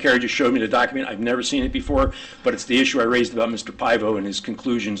 because Mr. Carey just showed me the document. I've never seen it before, but it's the issue I raised about Mr. Pivo and his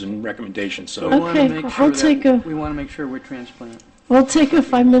conclusions and recommendations. So We want to Okay, make I'll sure take that a- we want to make sure we're transparent. We'll take a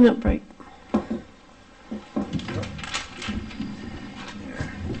 5-minute break.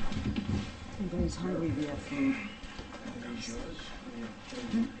 Everybody's hungry, we have food.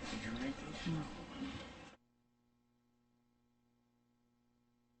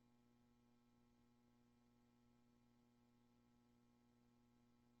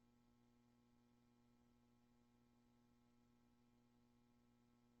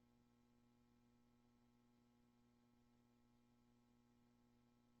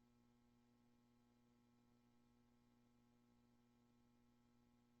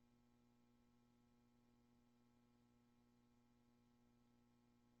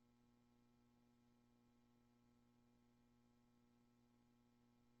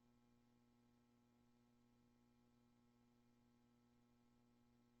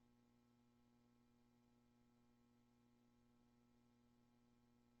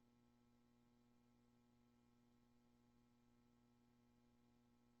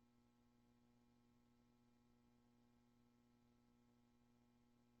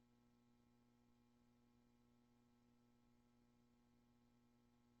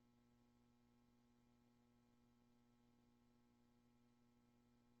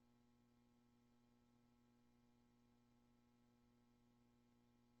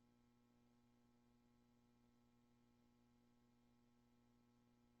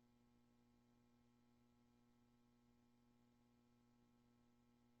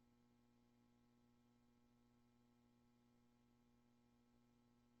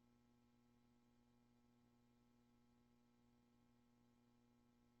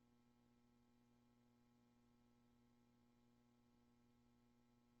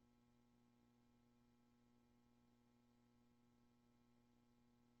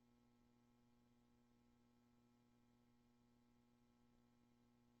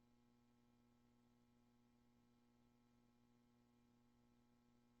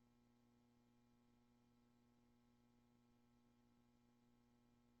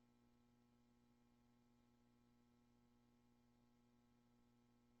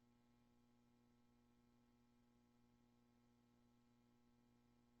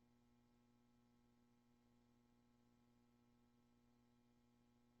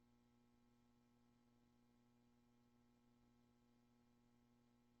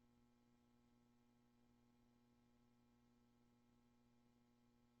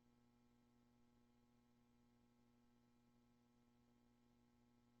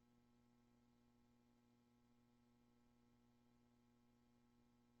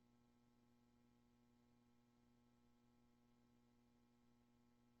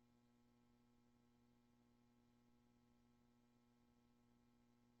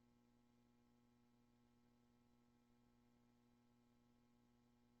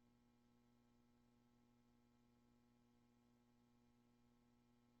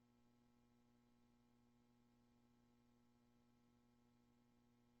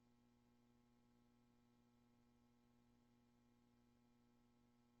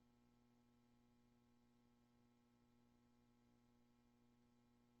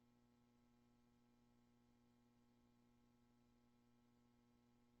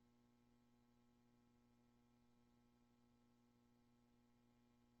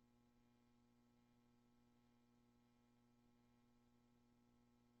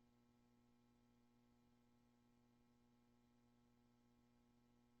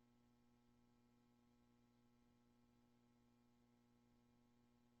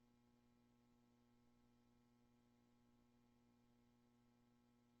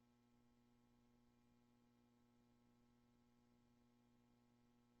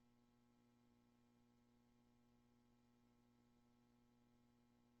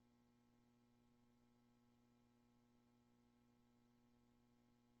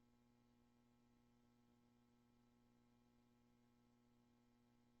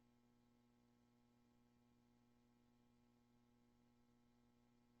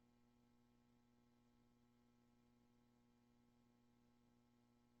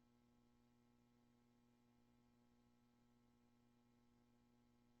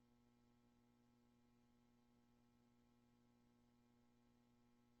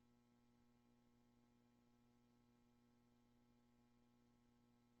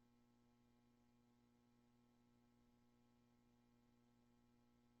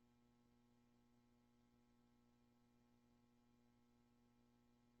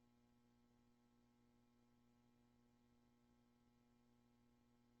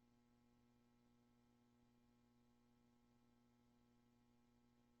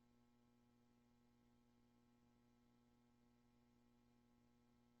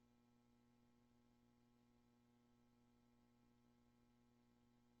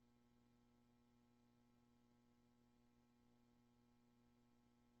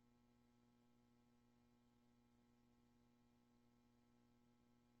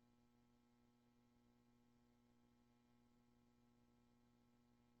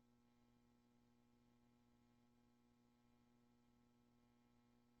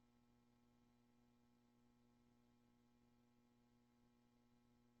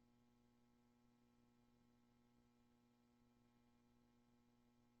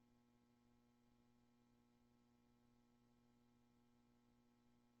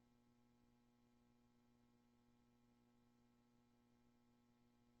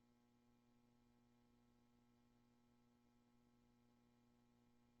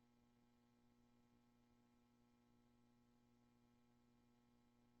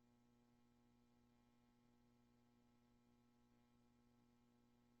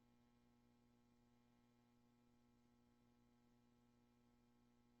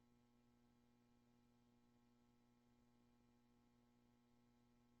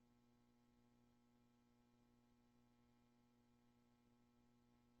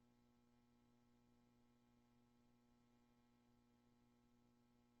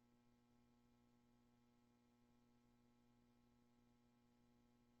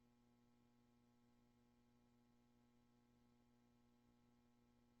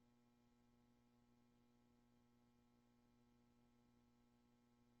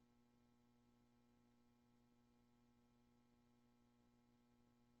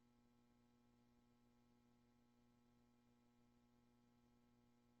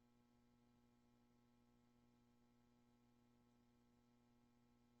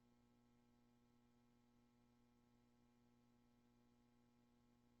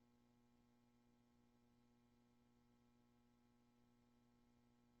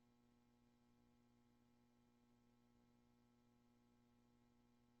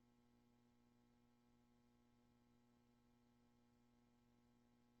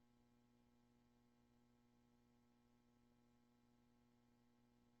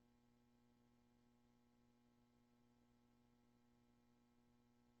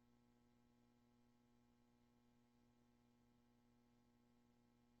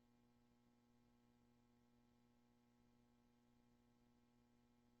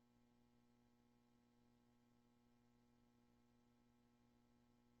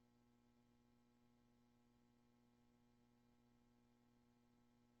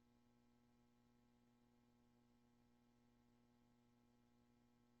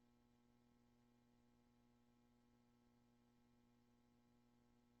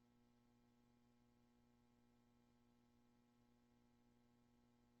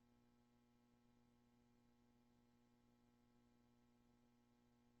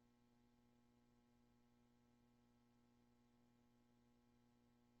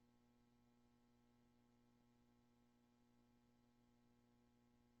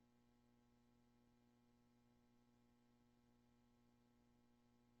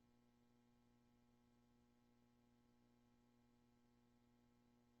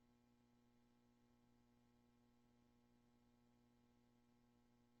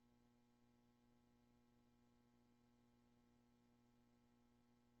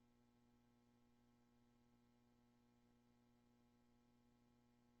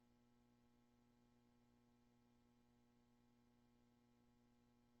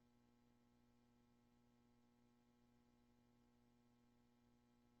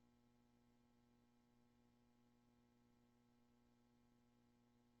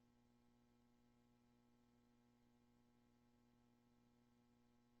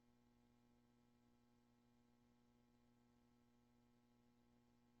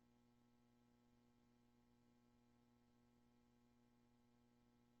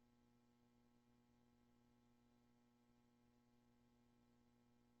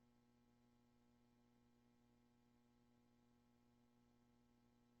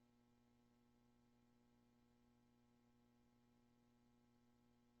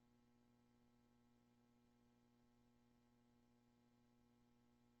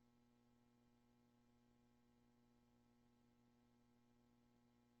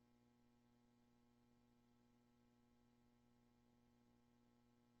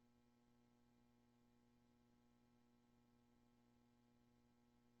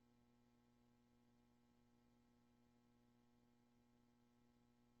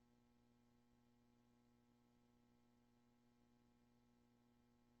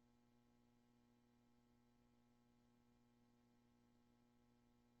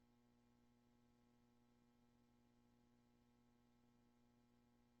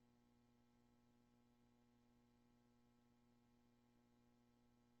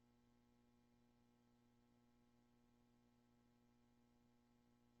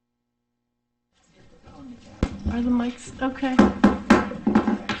 Are the mics, okay.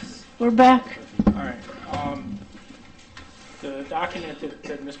 We're back. All right. The document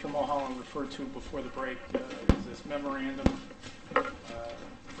that Mr. Mulholland referred to before the break is this memorandum,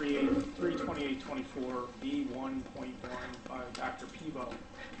 32824 B1.1 by Dr. Pivo.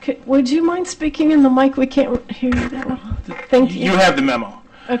 Would you mind speaking in the mic? We can't hear you that well. Thank you. You have the memo.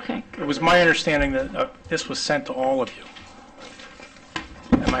 Okay. It was my understanding that this was sent to all of you.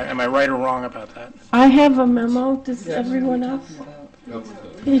 Am I right or wrong about that? I have a memo. Does everyone else?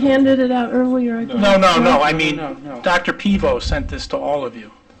 He handed it out earlier. I No. I mean, Dr. Pivo sent this to all of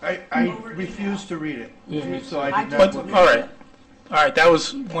you. I refuse to read it, so I did But, not. all right, that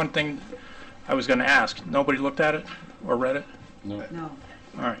was one thing I was going to ask. Nobody looked at it or read it? No.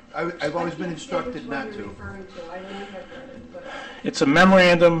 All right. I've always been instructed not to. It's a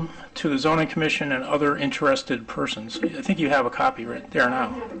memorandum to the zoning commission and other interested persons. I think you have a copy right there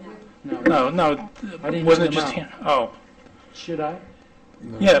now. No, wasn't it just, oh, Should I?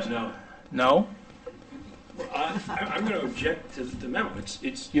 yeah, No. no? I'm going to object to the memo.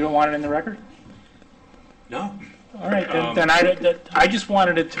 It's, You don't want it in the record? no. All right, then I just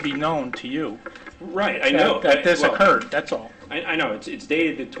wanted it to be known to you. Right, I know. That this Well, occurred, that's all. I know, it's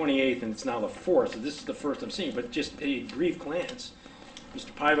dated the 28th and it's now the 4th, so this is the first I'm seeing, but just a brief glance.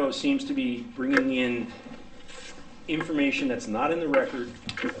 Mr. Pivo seems to be bringing in information that's not in the record,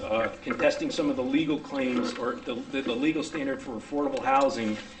 contesting some of the legal claims or the legal standard for affordable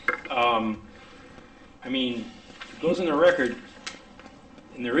housing. I mean, if it goes in the record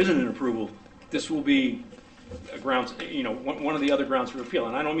and there isn't an approval, this will be a grounds, one of the other grounds for appeal.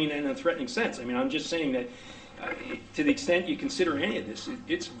 And I don't mean that in a threatening sense. I mean, I'm just saying that to the extent you consider any of this,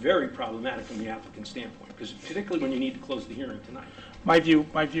 it's very problematic from the applicant's standpoint, because particularly when you need to close the hearing tonight. My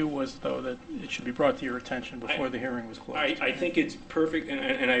view was, though, that it should be brought to your attention before the hearing was closed. I think it's perfect,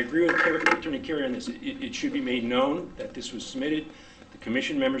 and I agree with Attorney Carey on this. It should be made known that this was submitted. The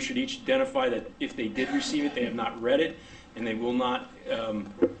commission members should each identify that if they did receive it, they have not read it, and they will not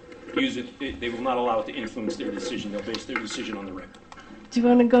use it. They will not allow it to influence their decision. They'll base their decision on the record. Do you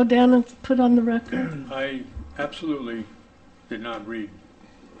want to go down and put on the record? I absolutely did not read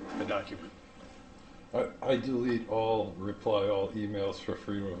the document. I delete reply all emails for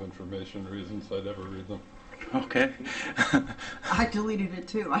freedom of information reasons. I never read them. Okay. I deleted it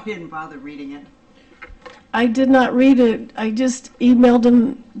too. I didn't bother reading it. I did not read it. I just emailed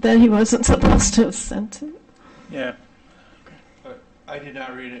him that he wasn't supposed to have sent it. Yeah. I did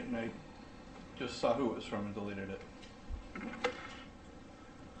not read it, and I just saw who it was from and deleted it.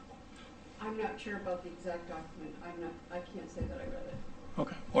 I'm not sure about the exact document. I can't say that I read it.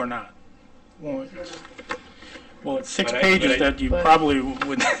 Okay, or not. Well, it's 6 But I- pages but I- that you probably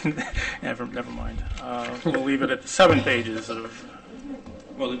would, never mind. We'll leave it at 7 pages of,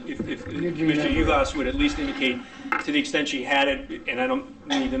 Well, if Commissioner Uglas would at least indicate, to the extent she had it, and I don't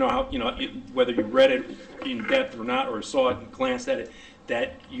need to know how, whether you read it in depth or not, or saw it and glanced at it,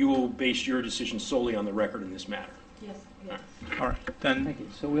 that you will base your decision solely on the record in this matter. Yes. all right, then, Thank you.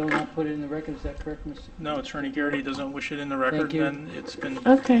 So we'll not put it in the record, is that correct, Mr.? no, Attorney Garrity doesn't wish it in the record, Thank you. then it's been.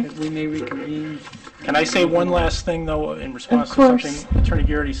 Okay. We may reconvene. Can I say one last thing, though, in response Of to course. something Attorney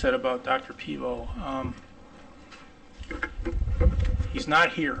Garrity said about Dr. Pivo? He's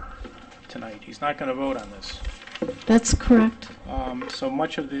not here tonight. He's not going to vote on this. That's correct. So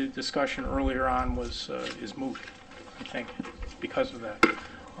much of the discussion earlier on is moot, I think, because of that.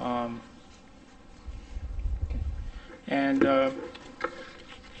 And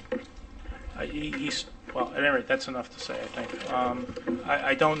he's, well, at any rate, that's enough to say, I think.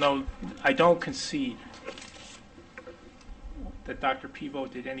 I don't know, I don't concede that Dr.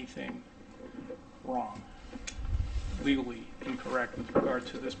 Pivo did anything wrong, legally incorrect with regard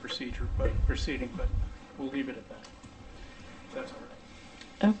to this proceeding, but we'll leave it at that. That's all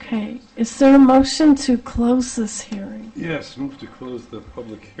right. Okay. Is there a motion to close this hearing? Yes, move to close the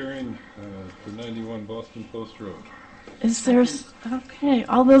public hearing for 91 Boston Post Road. Is there, okay.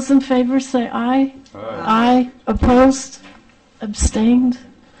 All those in favor say aye. Aye. Aye. Opposed? Abstained?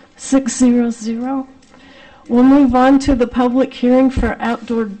 600. We'll move on to the public hearing for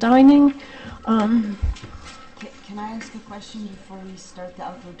outdoor dining. Can I ask a question before we start the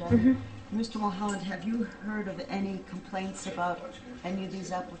outdoor dining? Mr. Mulholland, have you heard of any complaints about any of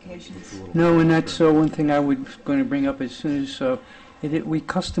these applications? No, and that's one thing I was going to bring up as soon as we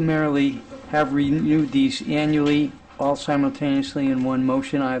customarily have renewed these annually, all simultaneously in one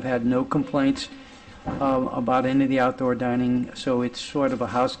motion. I've had no complaints about any of the outdoor dining, so it's sort of a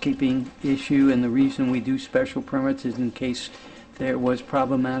housekeeping issue, and the reason we do special permits is in case there was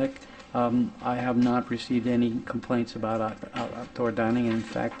problematic. I have not received any complaints about outdoor dining, and in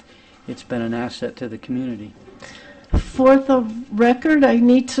fact, it's been an asset to the community. for the record, I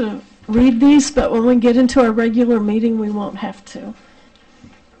need to read these, but when we get into our regular meeting, we won't have to.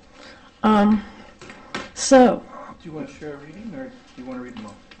 So, Do you want to share a reading, or do you want to read them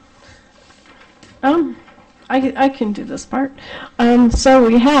all? I can do this part. So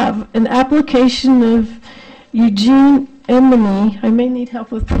we have an application of Eugene Emily, I may need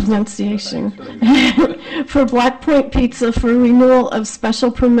help with pronunciation, for Black Point Pizza for renewal of special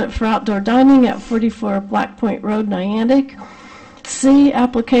permit for outdoor dining at 44 Black Point Road, Niantic. C,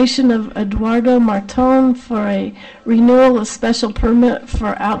 application of Eduardo Marton for a renewal of special permit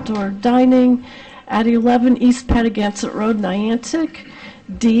for outdoor dining at 11 East Patagonia Road, Niantic.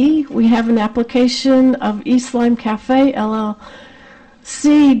 D, we have an application of East Lyme Cafe,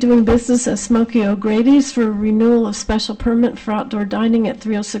 LLC, doing business as Smokey O'Grady's for renewal of special permit for outdoor dining at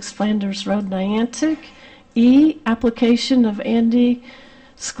 306 Flanders Road, Niantic. E, application of Andy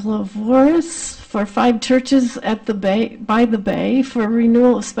Sklovoris for 5 churches at the Bay, by the Bay, for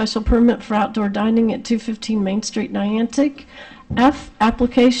renewal of special permit for outdoor dining at 215 Main Street, Niantic. F,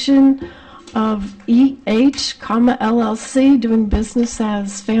 application of EH, LLC, doing business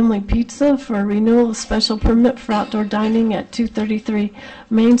as Family Pizza for a renewal of special permit for outdoor dining at 233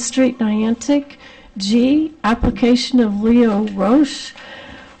 Main Street, Niantic. G, application of Leo Roche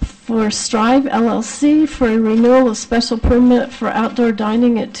for Strive, LLC, for a renewal of special permit for outdoor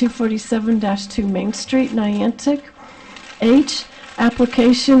dining at 247-2 Main Street, Niantic. H,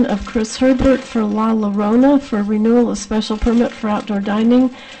 application of Chris Herbert for La Llorona for renewal of special permit for outdoor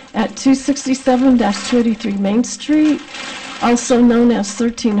dining at 267-283 Main Street, also known as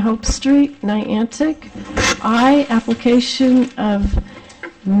 13 Hope Street, Niantic. I, application of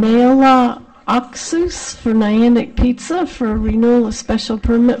Mela Oxus for Niantic Pizza for renewal of special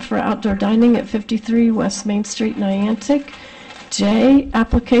permit for outdoor dining at 53 West Main Street, Niantic. J,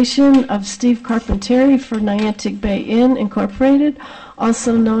 application of Steve Carpenteri for Niantic Bay Inn Incorporated,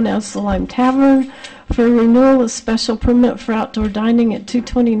 also known as the Lyme Tavern, for renewal of special permit for outdoor dining at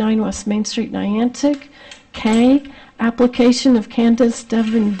 229 West Main Street, Niantic. K, application of Candace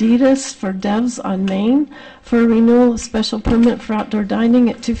Devenditas for Devs on Main for renewal of special permit for outdoor dining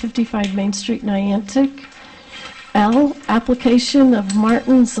at 255 Main Street, Niantic. L, application of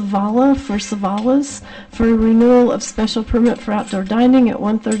Martin Zavala for Zavalas for renewal of special permit for outdoor dining at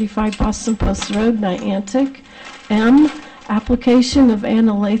 135 Boston Post Road, Niantic. M, application of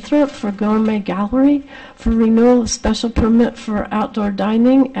Anna Lathrop for Gourmet Gallery for renewal of special permit for outdoor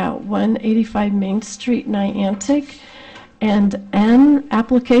dining at 185 Main Street, Niantic. And N,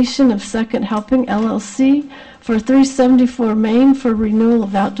 application of Second Helping, LLC for 374 Main for renewal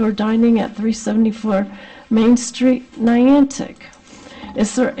of outdoor dining at 374 Main Street, Niantic.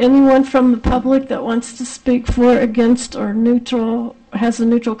 Is there anyone from the public that wants to speak for, against, or neutral, has a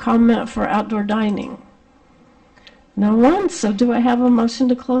neutral comment for outdoor dining? No one, so do I have a motion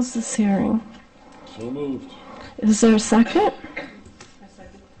to close this hearing? So moved. Is there a second?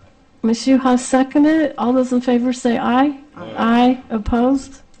 Ms. Yuha seconded. All those in favor say aye. Aye.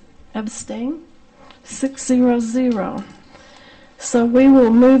 Opposed? Abstain? 600. So we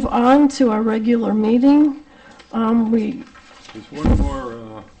will move on to our regular meeting. There's one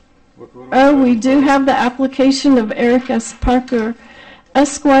more, what We do have the application of Eric S. Parker,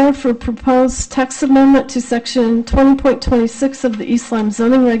 Esquire, for proposed text amendment to section 20.26 of the East Lyme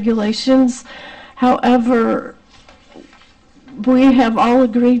zoning regulations. However, we have all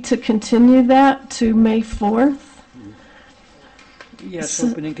agreed to continue that to May 4th. Yes,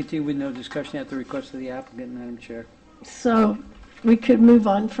 open and continue with no discussion at the request of the applicant, Madam Chair. So we could move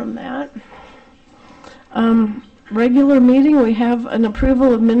on from that. Regular meeting, we have an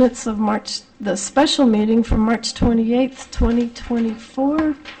approval of minutes of March, the special meeting from March 28th,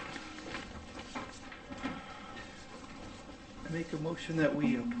 2024. I make a motion that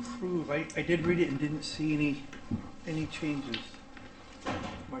we approve. I did read it and didn't see any changes.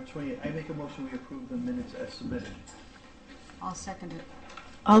 March 28th. I make a motion we approve the minutes as submitted. I'll second it.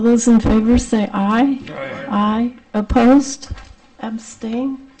 All those in favor say aye. Aye. Aye. Opposed?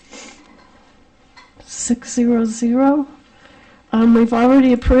 Abstain? 600. We've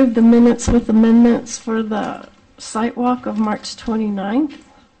already approved the minutes with amendments for the site walk of March 29th.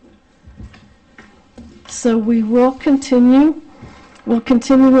 So we will continue. We'll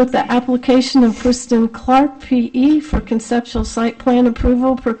continue with the application of Kristen Clark, P.E., for conceptual site plan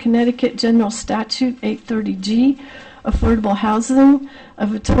approval per Connecticut General Statute 830G, affordable housing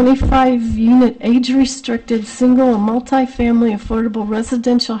of a 25-unit age-restricted single and multi-family affordable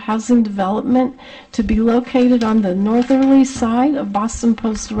residential housing development to be located on the northerly side of Boston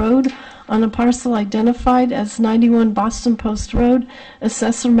Post Road on a parcel identified as 91 Boston Post Road,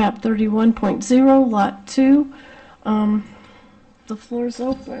 Assessor Map 31.0, Lot 2, The floor's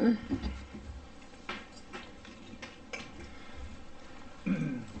open. Mr.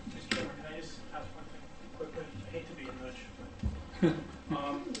 Chairman, can I just ask one thing quickly? I hate to be a nudge,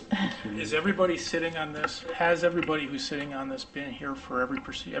 but, is everybody sitting on this, has everybody who's sitting on this been here for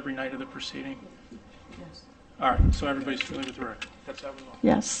every night of the proceeding? Yes. All right, so everybody's familiar with the record. That's how we want.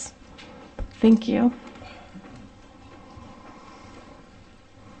 Yes. Thank you.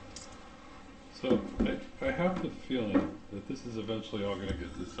 So I have the feeling that this is eventually all going to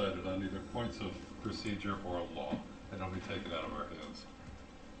get decided on either points of procedure or law, and it'll be taken out of our hands.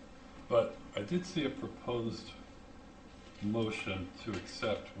 But I did see a proposed motion to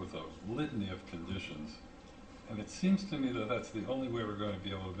accept with a litany of conditions, and it seems to me that that's the only way we're going to be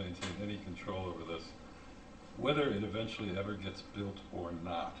able to maintain any control over this, whether it eventually ever gets built or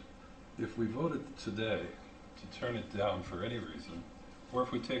not. If we voted today to turn it down for any reason, or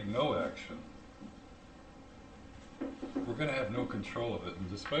if we take no action, we're going to have no control of it. And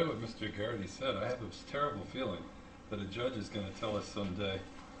despite what Mr. Garrity said, I have this terrible feeling that a judge is going to tell us someday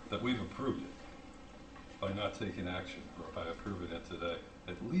that we've approved it by not taking action or by approving it today.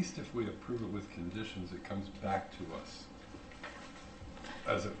 At least if we approve it with conditions, it comes back to us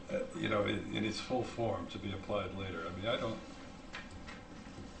as in its full form to be applied later. I mean, I don't,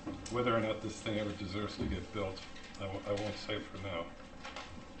 whether or not this thing ever deserves to get built, I won't say for now.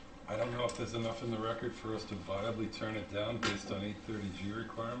 I don't know if there's enough in the record for us to viably turn it down based on 830G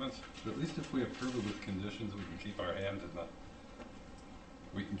requirements, but at least if we approve it with conditions, we can keep our hand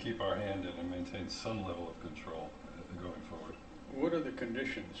in and maintain some level of control going forward. What are the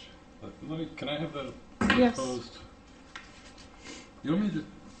conditions? Can I have the Yes. proposed? You want me to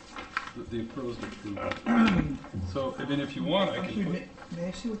the opposed approval? So, I mean, if you want, I can Actually, put. may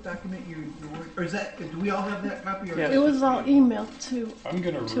I see what document you're or is that, do we all have that copy? Or Yeah. It was all emailed to I'm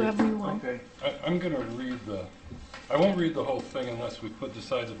gonna read. everyone. Okay. I'm going to read I won't read the whole thing unless we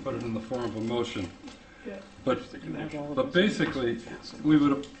decide to put it in the form of a motion. Yeah. But basically, we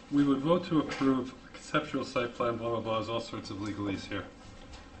would vote to approve conceptual site plan, blah, blah, blah, there's all sorts of legalese here.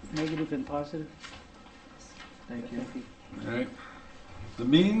 Negative and positive? Thank you. All right. The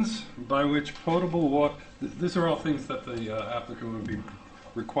means by which potable water, these are all things that the applicant would be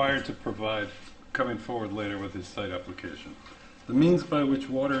required to provide coming forward later with his site application. The means by which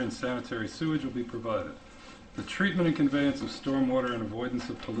water and sanitary sewage will be provided. The treatment and conveyance of stormwater and avoidance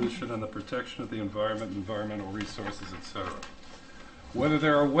of pollution and the protection of the environment, environmental resources, etc. Whether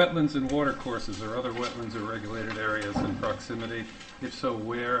there are wetlands and watercourses or other wetlands or regulated areas in proximity, if so,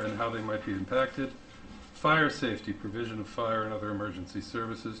 where and how they might be impacted. Fire safety, provision of fire and other emergency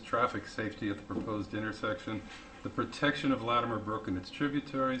services, traffic safety at the proposed intersection, the protection of Latimer Brook and its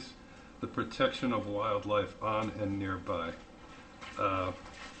tributaries, the protection of wildlife on and nearby. I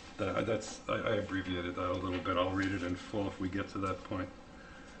abbreviated that a little bit. I'll read it in full if we get to that point.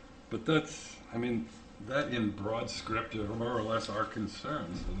 But that's, I mean, that in broad script are more or less our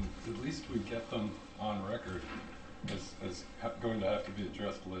concerns, and at least we get them on record as going to have to be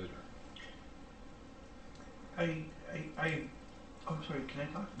addressed later. I'm sorry, can I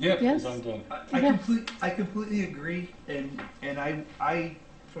talk? Yeah, Yes. I'm done. I completely agree, and I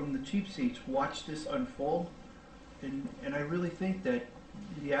from the cheap seats watched this unfold, and I really think that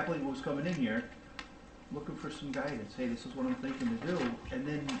the applicant was coming in here looking for some guidance. Hey, this is what I'm thinking to do, and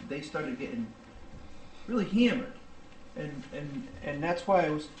then they started getting really hammered, and that's why I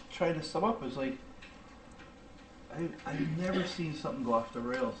was trying to sum up. Is like I've never seen something go off the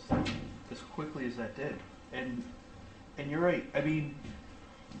rails as quickly as that did, and you're right. I mean.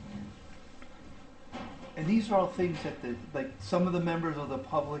 And these are all things that some of the members of the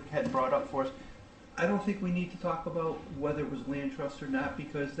public had brought up for us. I don't think we need to talk about whether it was land trust or not,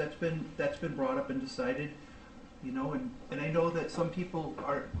 because that's been brought up and decided, and I know that some people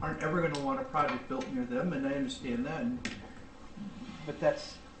aren't ever going to want a project built near them, and I understand that. But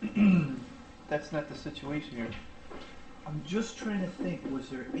that's that's not the situation here. I'm just trying to think, was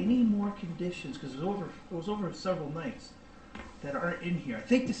there any more conditions, because it was over several nights, that aren't in here? I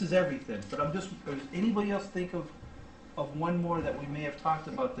think this is everything, but does anybody else think of one more that we may have talked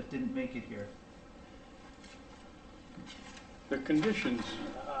about that didn't make it here? The conditions,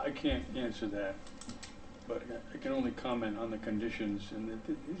 I can't answer that, but I can only comment on the conditions, and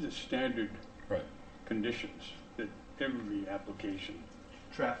these are standard conditions that every application.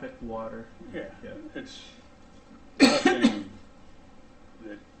 Traffic, water. Yeah. It's nothing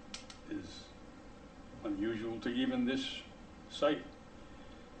that is unusual to even this site.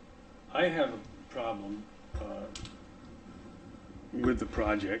 I have a problem with the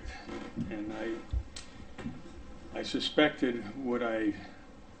project, and I suspected what I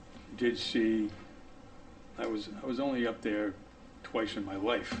did see I was only up there twice in my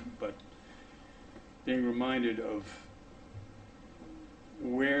life, but being reminded of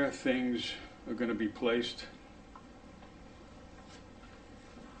where things are going to be placed.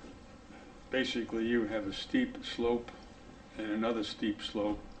 Basically, you have a steep slope and another steep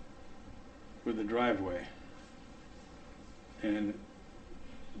slope with a driveway. And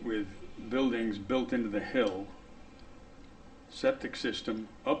with buildings built into the hill, septic system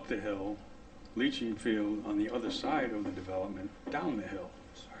up the hill, leaching field on the other side of the development down the hill.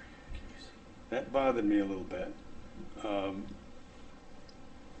 That bothered me a little bit.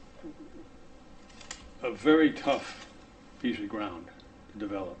 A very tough piece of ground to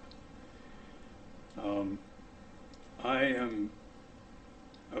develop. I am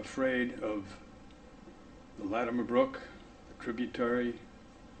afraid of the Latimer Brook, the tributary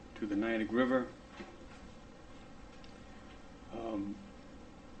to the Niantic River.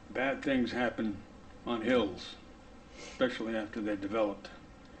 Bad things happen on hills, especially after they're developed.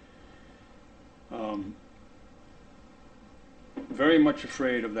 Very much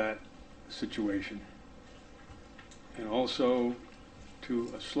afraid of that situation. And also,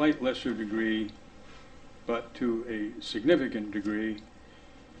 to a slight lesser degree, but to a significant degree,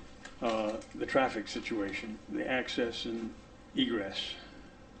 the traffic situation, the access and egress.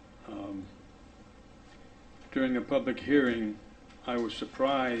 During a public hearing, I was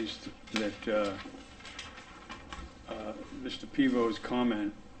surprised that Mr. Pivo's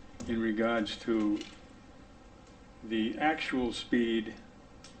comment in regards to the actual speed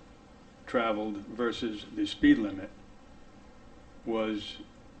traveled versus the speed limit was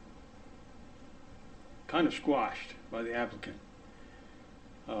kind of squashed by the applicant.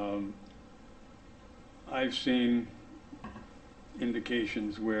 I've seen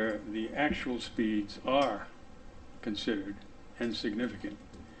indications where the actual speeds are considered and significant.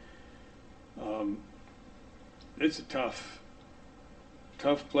 It's a tough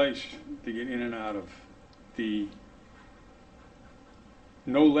place to get in and out of. The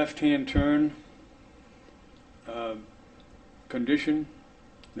no left-hand turn condition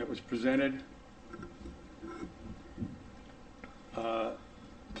that was presented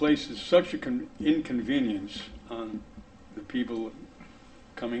places such an inconvenience on the people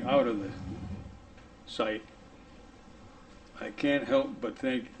coming out of the site. I can't help but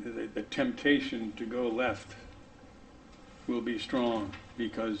think that the temptation to go left will be strong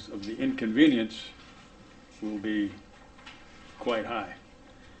because of the inconvenience will be quite high.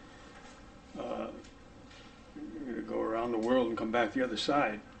 You're going to go around the world and come back the other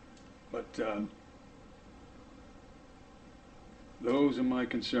side. But those are my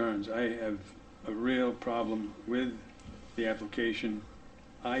concerns. I have a real problem with the application.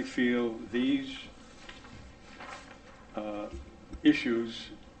 I feel these issues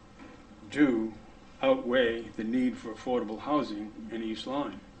do outweigh the need for affordable housing in East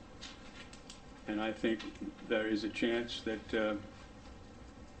Lyme. And I think there is a chance that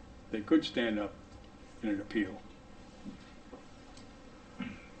they could stand up in an appeal.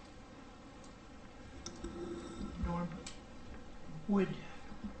 Norm,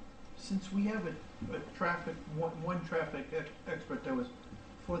 since we have a traffic, one traffic expert that was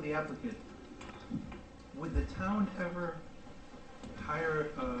for the applicant, would the town ever hire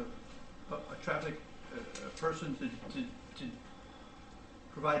a traffic person to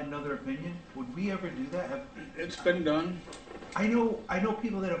provide another opinion? Would we ever do that? It's been done. I know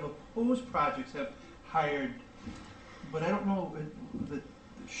people that have opposed projects have hired, but I don't know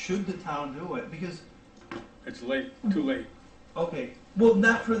should the town do it, because it's late, too late. Okay, well,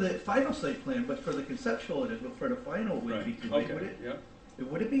 not for the final site plan, but for the conceptual it is, but for the final would it be too late, Okay, would it? yeah.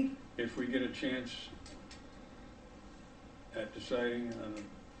 Would it be? If we get a chance at deciding on the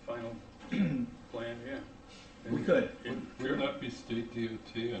final plan, yeah. We could. Wouldn't that be state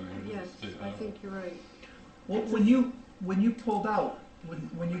DOT? I mean, Yes, state, I think you're right. Well, when you pulled out,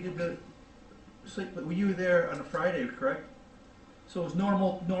 when you did the site plan, you were there on a Friday, correct? So it was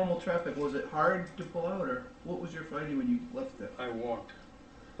normal traffic. Was it hard to pull out, or what was your finding when you left there? I walked.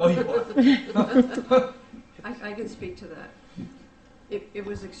 Oh, you walked. I can speak to that. It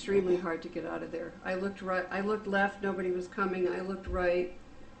was extremely hard to get out of there. I looked right, I looked left, nobody was coming. I looked right,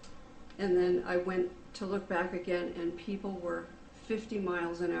 and then I went to look back again, and people were 50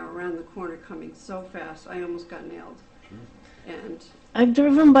 miles an hour around the corner coming so fast, I almost got nailed. Sure. And I've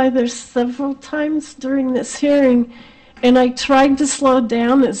driven by there several times during this hearing, and I tried to slow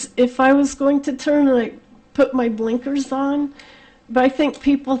down as if I was going to turn, and I put my blinkers on. But I think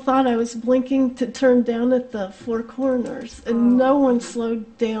people thought I was blinking to turn down at the Four Corners, and no one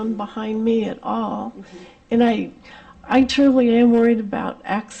slowed down behind me at all. And I I truly am worried about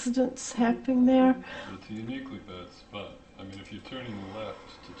accidents happening there. It's a uniquely bad spot. I mean, if you're turning left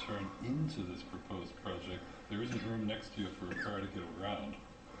to turn into this proposed project, there isn't room next to you for a car to get around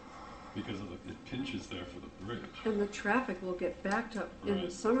because of it pinches there for the bridge. And the traffic will get backed up in the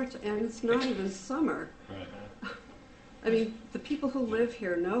Right. summer, and it's not even summer. Right. I mean, the people who live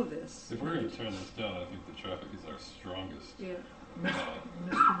here know this. If we're going to turn this down, I think the traffic is our strongest. Yeah.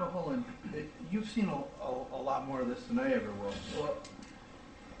 Mr. Mulholland, you've seen a lot more of this than I ever will. Well,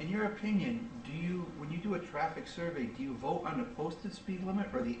 in your opinion, when you do a traffic survey, do you vote on the posted speed limit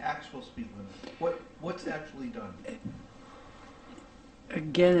or the actual speed limit? What's actually done?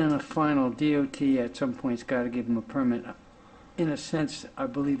 Again, in a final, DOT at some point's got to give them a permit. In a sense, I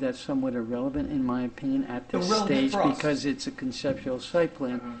believe that's somewhat irrelevant, in my opinion, at this Irrelevant stage, for us. because it's a conceptual site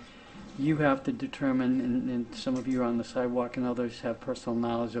plan. You have to determine, and some of you are on the sidewalk and others have personal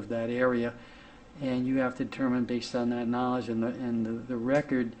knowledge of that area, and you have to determine based on that knowledge and the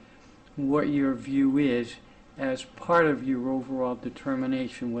record what your view is as part of your overall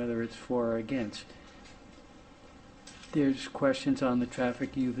determination, whether it's for or against. There's questions on the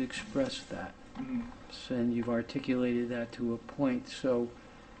traffic, you've expressed that. And you've articulated that to a point. So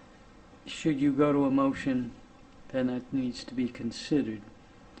should you go to a motion, then that needs to be considered.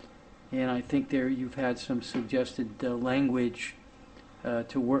 And I think there you've had some suggested language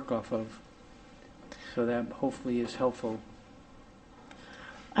to work off of. So that hopefully is helpful.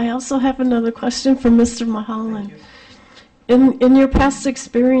 I also have another question for Mr. Mulholland. Thank you. In your past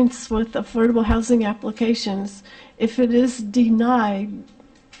experience with affordable housing applications, if it is denied,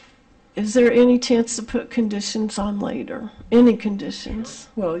 is there any chance to put conditions on later? Any conditions?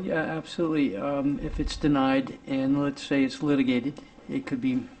 Well, yeah, absolutely. If it's denied, and let's say it's litigated, it could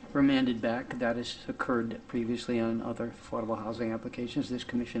be remanded back. That has occurred previously on other affordable housing applications. This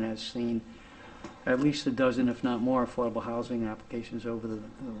commission has seen at least a dozen, if not more, affordable housing applications over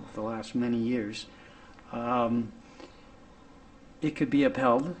the last many years. It could be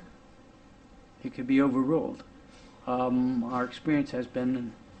upheld. It could be overruled. Our experience has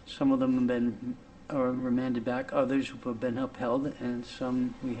been some of them have been remanded back, others have been upheld, and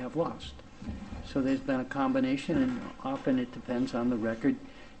some we have lost. So there's been a combination, and often it depends on the record,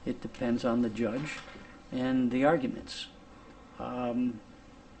 it depends on the judge, and the arguments.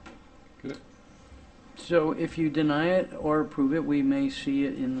 Good. So if you deny it or approve it, we may see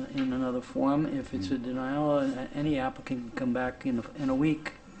it in another form. If it's a denial, any applicant can come back in a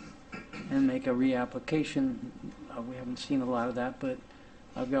week and make a reapplication. We haven't seen a lot of that, but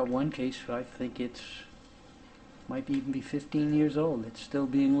I've got one case, I think it's, might even be 15 years old. It's still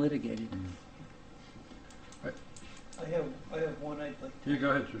being litigated. I have one I'd like to. Yeah, go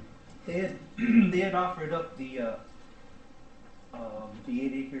ahead, Jude. They had offered up the 8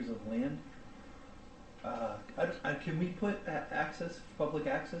 acres of land. Can we put public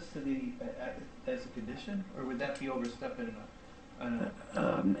access to the as a condition, or would that be overstepping?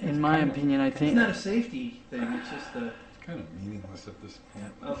 In my opinion, I think It's not a safety thing. It's just a. It's kind of meaningless at this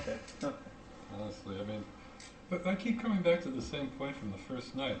point. Okay. Honestly, I mean, but I keep coming back to the same point from the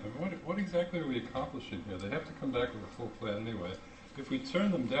first night. I mean, what exactly are we accomplishing here? They have to come back with a full plan anyway. If we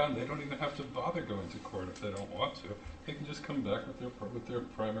turn them down, they don't even have to bother going to court if they don't want to. They can just come back with their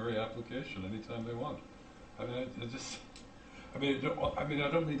primary application anytime they want. I mean, I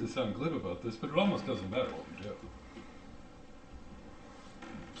don't mean to sound glib about this, but it almost doesn't matter what we do.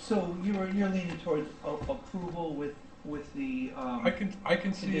 So you're leaning towards approval with the I can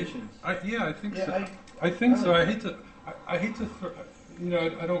see it. conditions. Yeah, I think Yeah, so. I think so. like I hate to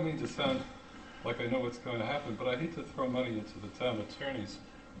I don't mean to sound like I know what's going to happen, but I hate to throw money into the town attorney's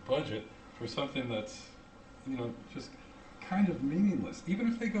budget for something that's, just kind of meaningless. Even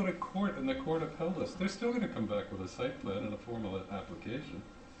if they go to court and the court upheld us, they're still going to come back with a site plan and a formal application.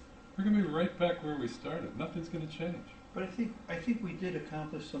 We're going to be right back where we started. Nothing's going to change. But I think we did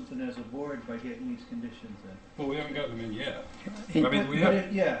accomplish something as a board by getting these conditions in. Well, we haven't gotten them in yet. In- I mean,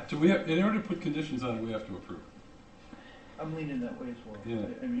 Yeah, in order to put conditions on it, we have to approve. I'm leaning that way as well. Yeah.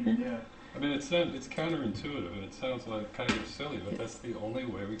 I mean, yeah. I mean, it's counterintuitive, and it sounds like kind of silly, but that's the only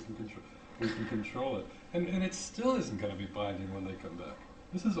way we can control it. And it still isn't going to be binding when they come back.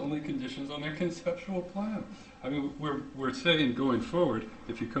 This is only conditions on their conceptual plan. I mean, we're saying going forward,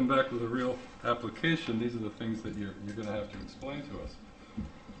 if you come back with a real application, these are the things that you're going to have to explain to us.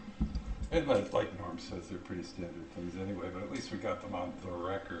 And like Norm says, they're pretty standard things anyway, but at least we got them on the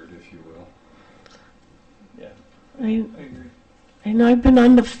record, if you will. Yeah, I agree. I know I've been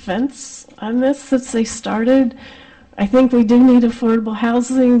on the fence on this since they started. I think we do need affordable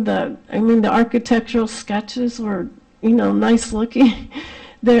housing. The architectural sketches were, nice looking.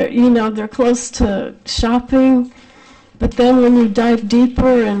 They're close to shopping. But then when you dive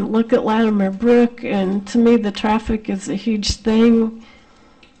deeper and look at Latimer Brook, and to me the traffic is a huge thing,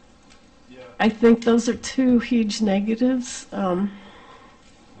 I think those are two huge negatives. Well,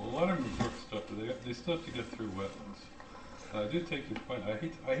 a lot of them work stuff, they still have to get through wetlands. I do take your point. I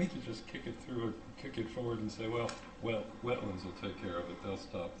hate to just kick it forward and say, well, wetlands will take care of it. They'll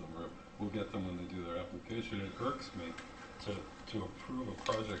stop them, or we'll get them when they do their application. It irks me to approve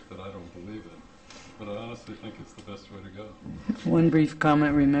a project that I don't believe in. But I honestly think it's the best way to go. One brief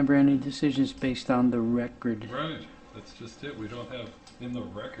comment, remember any decisions based on the record. Right. That's just it. We don't have, in the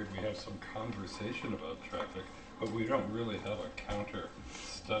record, we have some conversation about traffic, but we don't really have a counter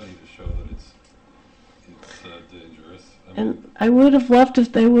study to show that it's dangerous. And I would have loved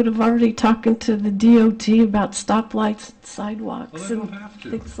if they would have already talking to the DOT about stoplights, and sidewalks, Well, they and don't have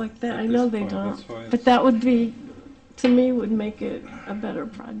to. things like that. At I know this they point, don't, that's why but that would be, to me, would make it a better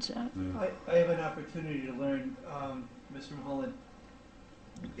project. I have an opportunity to learn, Mr. Mulholland,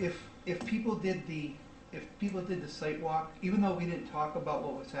 if people did the site walk, even though we didn't talk about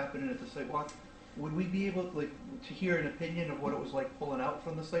what was happening at the site walk, would we be able to hear an opinion of what it was like pulling out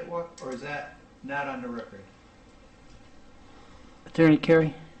from the site walk, or is that not on the record? Attorney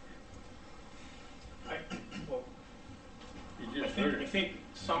Carey? I think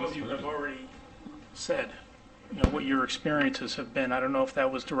some of you have already said, what your experiences have been. I don't know if that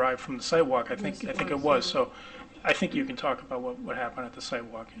was derived from the sidewalk. I think it was. So I think you can talk about what happened at the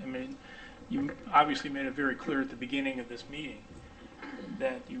sidewalk. I mean, you obviously made it very clear at the beginning of this meeting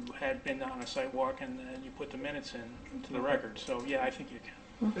that you had been on a sidewalk, and then you put the minutes into the record. So yeah, I think you can.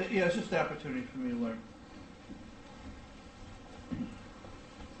 Yeah, it's just an opportunity for me to learn.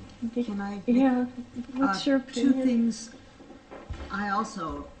 Can I? Yeah, what's your opinion? Two things. I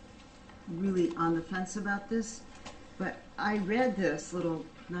also really on the fence about this, but I read this little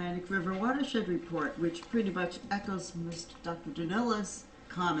Niantic River Watershed report, which pretty much echoes Dr. Danila's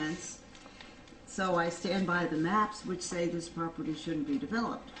comments. So I stand by the maps which say this property shouldn't be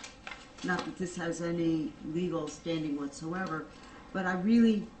developed. Not that this has any legal standing whatsoever, but I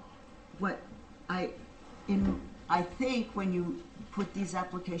really, I think when you put these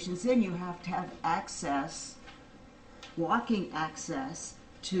applications in, you have to have access, walking access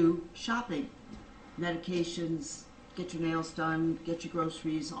to shopping, medications, get your nails done, get your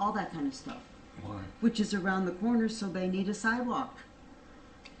groceries, all that kind of stuff. Why? Which is around the corner, so they need a sidewalk.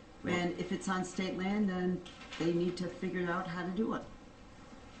 And if it's on state land, then they need to figure out how to do it.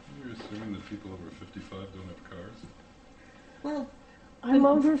 You're assuming that people over 55 don't have cars? Well, I'm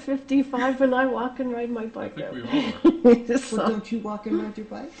over 55 and I walk and ride my bike. I think we all are. So, well, don't you walk and ride your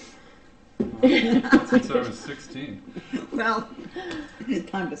bike? Since I was 16. Well,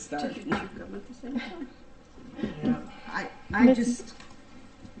 time to start. Did you come at the same time? Yeah.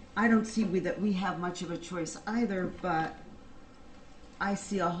 I don't see that we have much of a choice either, but I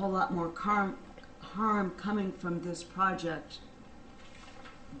see a whole lot more harm coming from this project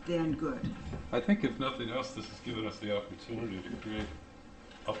than good. I think if nothing else, this has given us the opportunity to create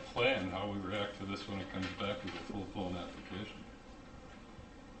a plan how we react to this when it comes back with a full-blown application.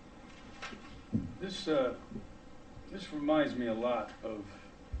 This reminds me a lot of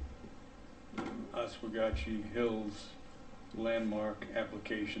Oswegatchie Hills landmark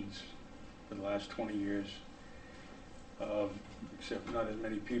applications for the last 20 years, except not as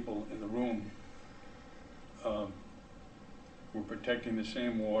many people in the room. We're protecting the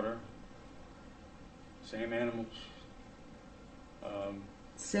same water, same animals.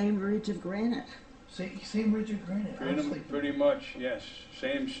 Same ridge of granite. Same ridge of granite. Pretty much, yes.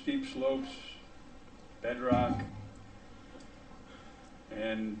 Same steep slopes, bedrock,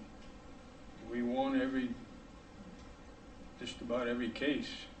 and we won just about every case.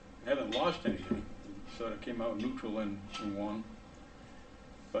 Haven't lost anything. Sort of came out neutral in one.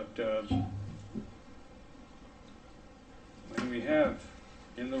 But when we have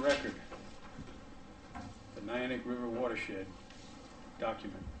in the record the Niantic River Watershed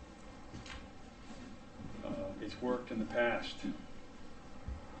document, it's worked in the past.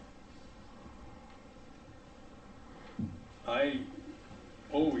 I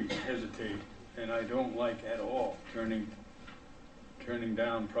always hesitate, and I don't like at all turning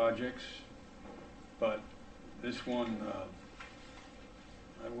down projects, but this one,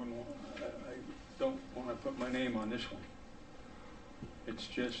 I don't want to put my name on this one. It's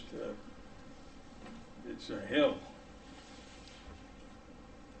just, it's a hill.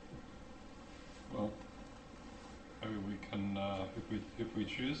 Well, I mean, we can, if we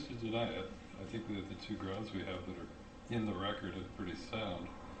choose to deny it, I think that the two grounds we have that are in the record are pretty sound,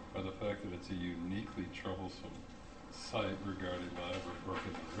 are the fact that it's a uniquely troublesome site regarding Lyme, Brook,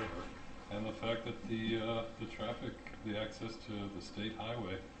 and the river, and on the fact that the traffic, the access to the state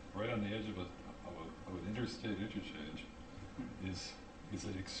highway, right on the edge of an interstate interchange, is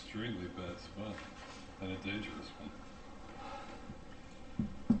an extremely bad spot and a dangerous one.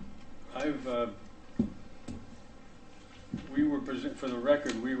 For the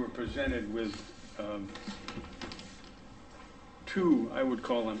record, we were presented with two, I would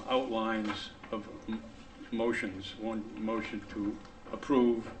call them outlines of motions. One motion to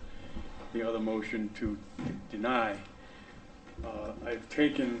approve, the other motion to deny. I've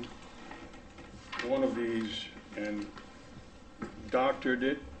taken one of these and doctored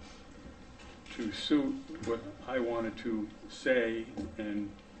it to suit what I wanted to say, and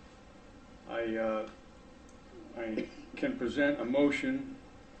I can present a motion,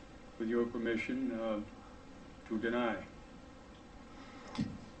 with your permission, to deny.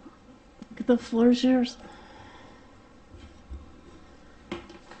 The floor is yours.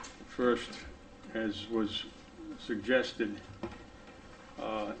 First, as was suggested,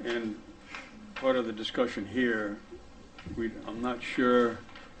 and part of the discussion here, I'm not sure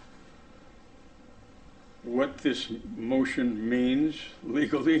what this motion means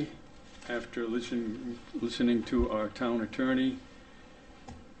legally after listening to our town attorney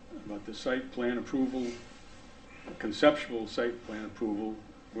about the site plan approval, conceptual site plan approval,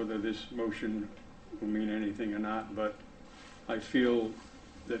 whether this motion will mean anything or not, but I feel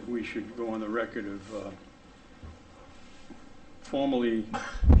that we should go on the record of formally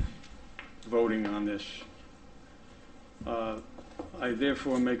voting on this. I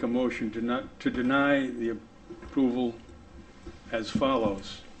therefore make a motion to deny the approval as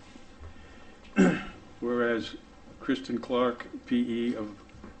follows. Whereas Kristen Clark, P.E. of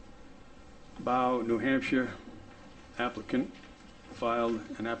Bow, New Hampshire, applicant, filed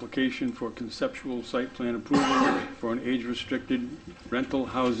an application for conceptual site plan approval for an age-restricted rental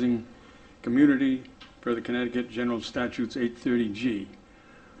housing community per the Connecticut General Statutes 830G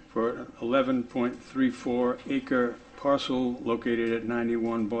for an 11.34 acre parcel located at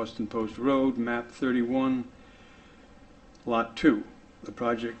 91 Boston Post Road, map 31, lot 2. The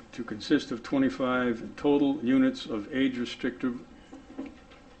project to consist of 25 total units of age-restricted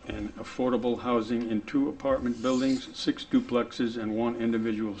and affordable housing in 2 apartment buildings, 6 duplexes, and 1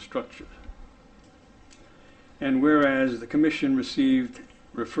 individual structure. And whereas the Commission received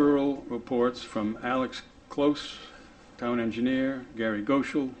referral reports from Alex Close, Town Engineer, Gary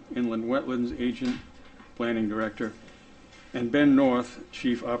Goschel, Inland Wetlands Agent, Planning Director, and Ben North,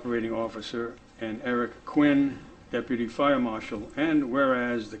 Chief Operating Officer, and Eric Quinn, Deputy Fire Marshal, and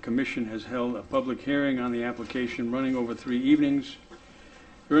whereas the Commission has held a public hearing on the application running over 3 evenings,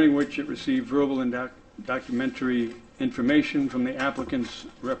 during which it received verbal and documentary information from the applicant's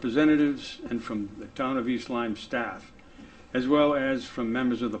representatives and from the Town of East Lyme staff, as well as from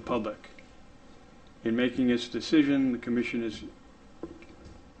members of the public. In making its decision, the Commission is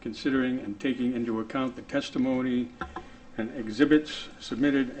considering and taking into account the testimony and exhibits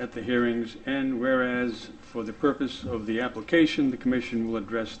submitted at the hearings, and whereas for the purpose of the application, the Commission will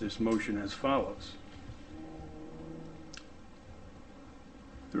address this motion as follows.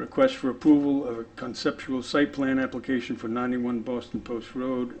 The request for approval of a conceptual site plan application for 91 Boston Post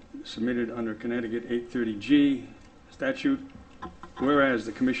Road submitted under Connecticut 830G statute. Whereas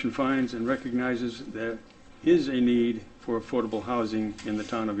the Commission finds and recognizes there is a need for affordable housing in the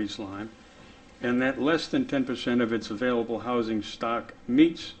town of East Lyme, and that less than 10% of its available housing stock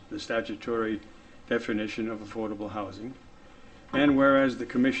meets the statutory definition of affordable housing. And whereas the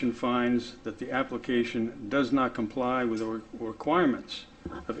Commission finds that the application does not comply with the requirements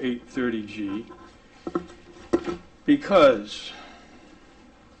of 830G because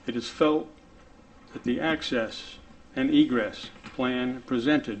it is felt that the access and egress plan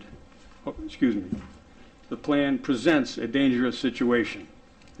presented, the plan presents a dangerous situation.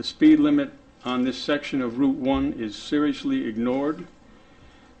 The speed limit on this section of Route 1 is seriously ignored.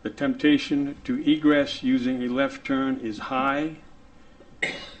 The temptation to egress using a left turn is high,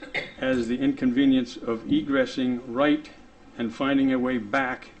 as the inconvenience of egressing right and finding a way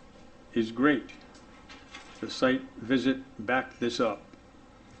back is great. The site visit backed this up.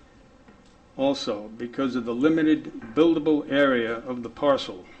 Also, because of the limited buildable area of the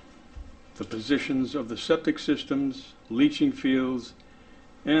parcel, the positions of the septic systems, leaching fields,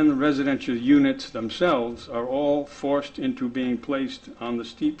 and the residential units themselves are all forced into being placed on the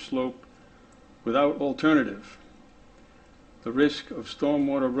steep slope without alternative. The risk of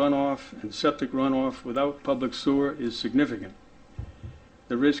stormwater runoff and septic runoff without public sewer is significant.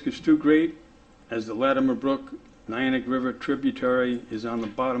 The risk is too great as the Latimer Brook Niantic River tributary is on the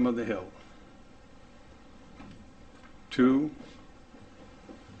bottom of the hill. 2,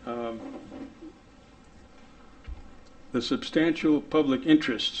 The substantial public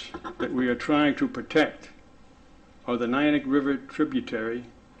interests that we are trying to protect are the Nyack River tributary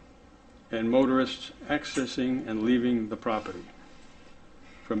and motorists accessing and leaving the property.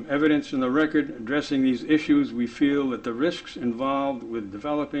 From evidence in the record addressing these issues, we feel that the risks involved with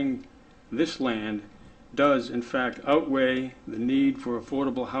developing this land does in fact outweigh the need for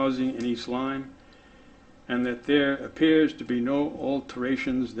affordable housing in East Lyme, and that there appears to be no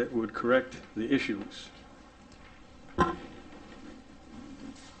alterations that would correct the issues.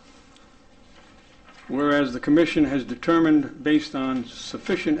 Whereas the Commission has determined, based on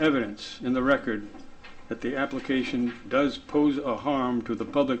sufficient evidence in the record, that the application does pose a harm to the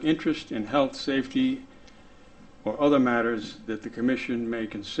public interest in health, safety, or other matters that the Commission may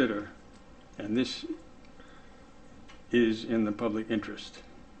consider, and this is in the public interest.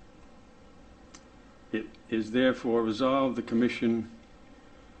 It is therefore resolved the Commission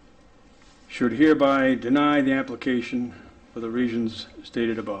should hereby deny the application for the reasons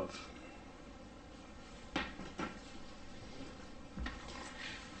stated above.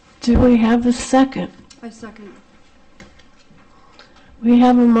 Do we have a second? I second. We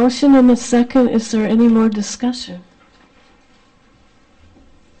have a motion and a second. Is there any more discussion?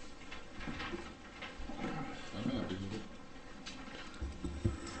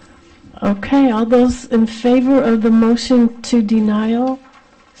 Okay, all those in favor of the motion to denial,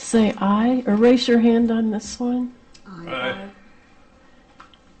 say aye, or raise your hand on this one. Aye.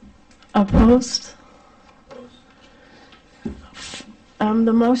 Opposed?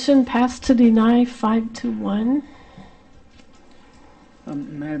 The motion passed to deny 5-1.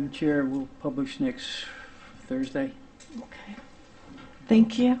 Madam Chair, we'll publish next Thursday. Okay.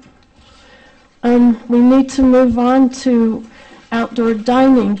 Thank you. We need to move on to outdoor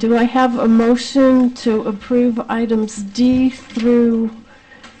dining. Do I have a motion to approve items D through,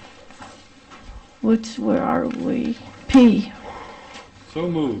 where are we? P. So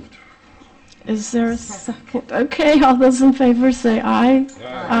moved. Is there a second? Okay, all those in favor say aye.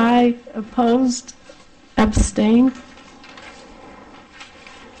 Aye. Aye. Opposed? Abstain?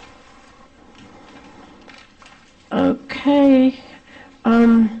 Okay.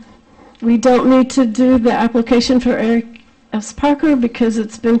 We don't need to do the application for Eric S. Parker because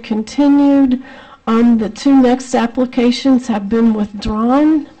it's been continued. The two next applications have been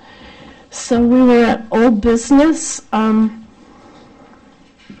withdrawn. So we were at old business.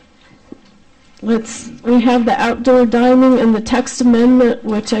 We have the outdoor dining and the text amendment,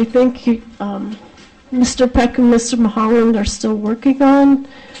 which I think Mr. Peck and Mr. Mulholland are still working on.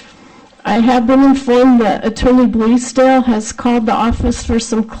 I have been informed that Attorney Bleasdale has called the office for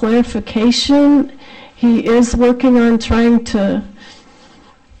some clarification. He is working on trying to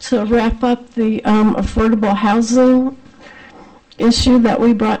wrap up the affordable housing issue that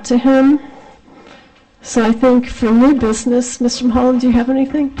we brought to him. So I think for new business, Mr. Mulholland, do you have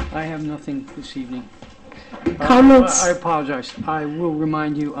anything? I have nothing this evening. Comments? I apologize. I will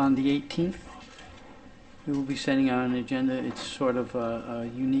remind you on the 18th, we will be sending out an agenda. It's sort of a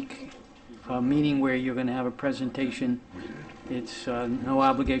unique meeting where you're going to have a presentation. It's no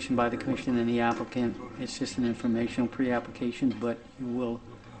obligation by the Commission and the applicant. It's just an informational pre-application, but you will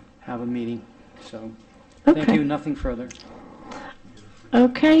have a meeting. So thank you. Nothing further.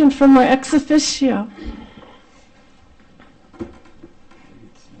 Okay, and from our ex officio.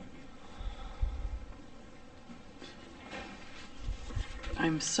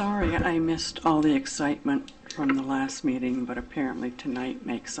 I'm sorry I missed all the excitement from the last meeting, but apparently tonight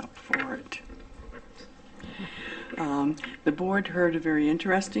makes up for it. The board heard a very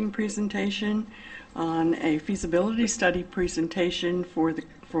interesting presentation on a feasibility study presentation for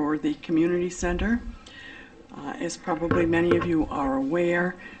the community center. As probably many of you are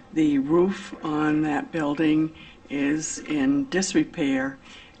aware, the roof on that building is in disrepair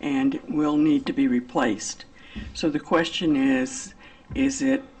and will need to be replaced. So the question is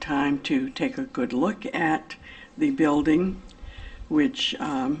it time to take a good look at the building, which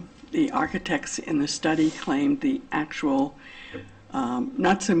the architects in the study claimed the actual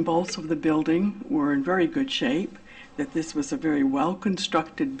nuts and bolts of the building were in very good shape, that this was a very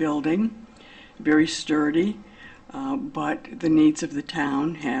well-constructed building, very sturdy, but the needs of the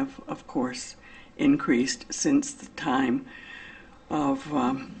town have, of course, increased since the time of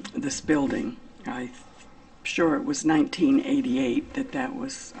this building. I'm sure it was 1988 that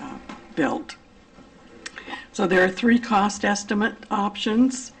was built. So there are three cost estimate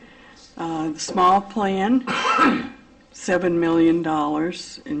options. The small plan, $7 million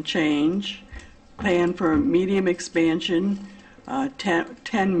and change. Plan for a medium expansion,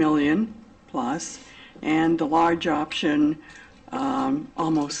 $10 million plus. And the large option,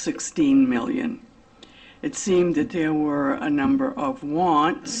 almost $16 million. it seemed that there were a number of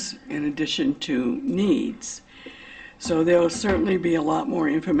wants in addition to needs. So there will certainly be a lot more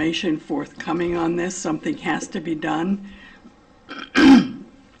information forthcoming on this. Something has to be done.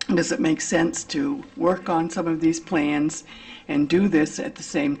 Does it make sense to work on some of these plans and do this at the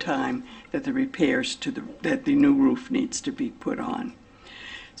same time that the repairs to that the new roof needs to be put on?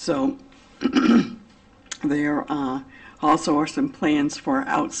 So there also are some plans for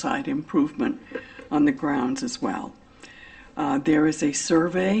outside improvement on the grounds as well. There is a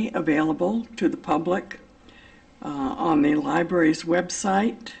survey available to the public on the library's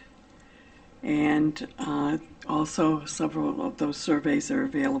website, and also several of those surveys are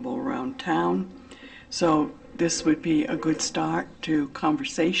available around town. So this would be a good start to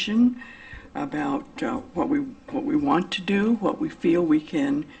conversation about what we want to do, what we feel we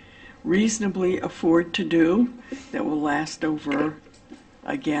can reasonably afford to do that will last over,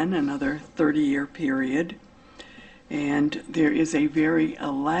 again, another 30-year period. And there is a very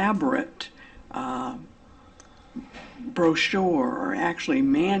elaborate brochure, or actually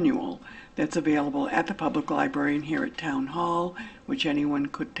manual, that's available at the public library and here at Town Hall, which anyone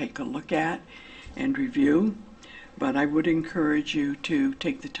could take a look at and review. But I would encourage you to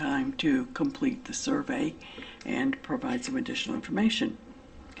take the time to complete the survey and provide some additional information.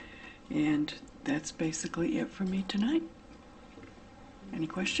 And that's basically it for me tonight. Any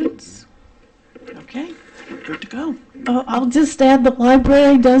questions? Okay, we're good to go. I'll just add the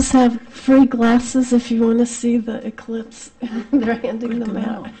library does have free glasses if you want to see the eclipse. They're handing them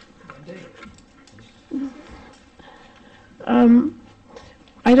out.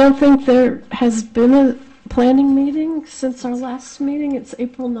 I don't think there has been a planning meeting since our last meeting. It's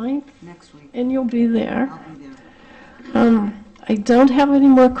April 9th. Next week. And you'll be there. I'll be there. I don't have any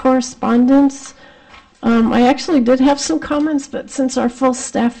more correspondence. I actually did have some comments, but since our full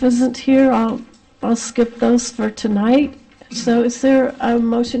staff isn't here, I'll skip those for tonight. So is there a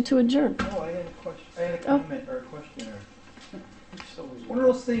motion to adjourn? No, I had a question. I had a comment or a question. One of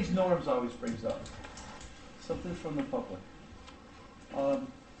those things Norm's always brings up. Something from the public.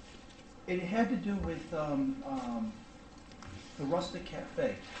 It had to do with the Rustic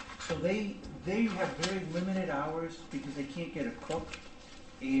Cafe. So they have very limited hours because they can't get a cook,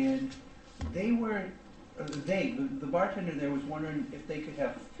 and they were the bartender there was wondering if they could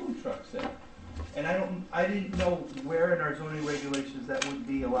have food trucks there. And I didn't know where in our zoning regulations that would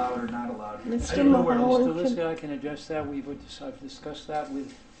be allowed or not allowed. Mr. I didn't know where it was. Mr. Liska, I can address that. I've discussed that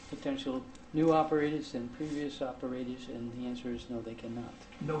with potential new operators and previous operators, and the answer is no, they cannot.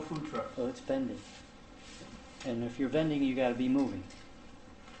 No food trucks. So it's vending. And if you're vending, you gotta be moving.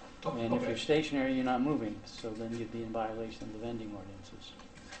 Oh, And if okay. you're stationary, you're not moving, so then you'd be in violation of the vending ordinances.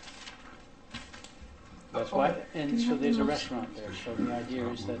 That's why, Okay. and so there's a restaurant there, so the idea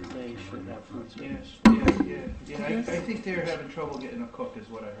is that they should have food service. Yeah. I think they're having trouble getting a cook, is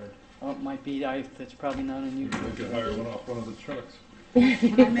what I heard. Well, it might be, that's probably not unusual. We could hire one off one of the trucks.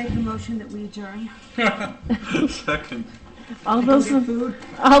 Can I make a motion that we adjourn? Second. All those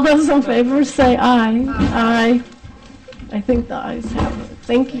in favor say aye. Aye. I think the ayes have it.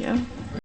 Thank you.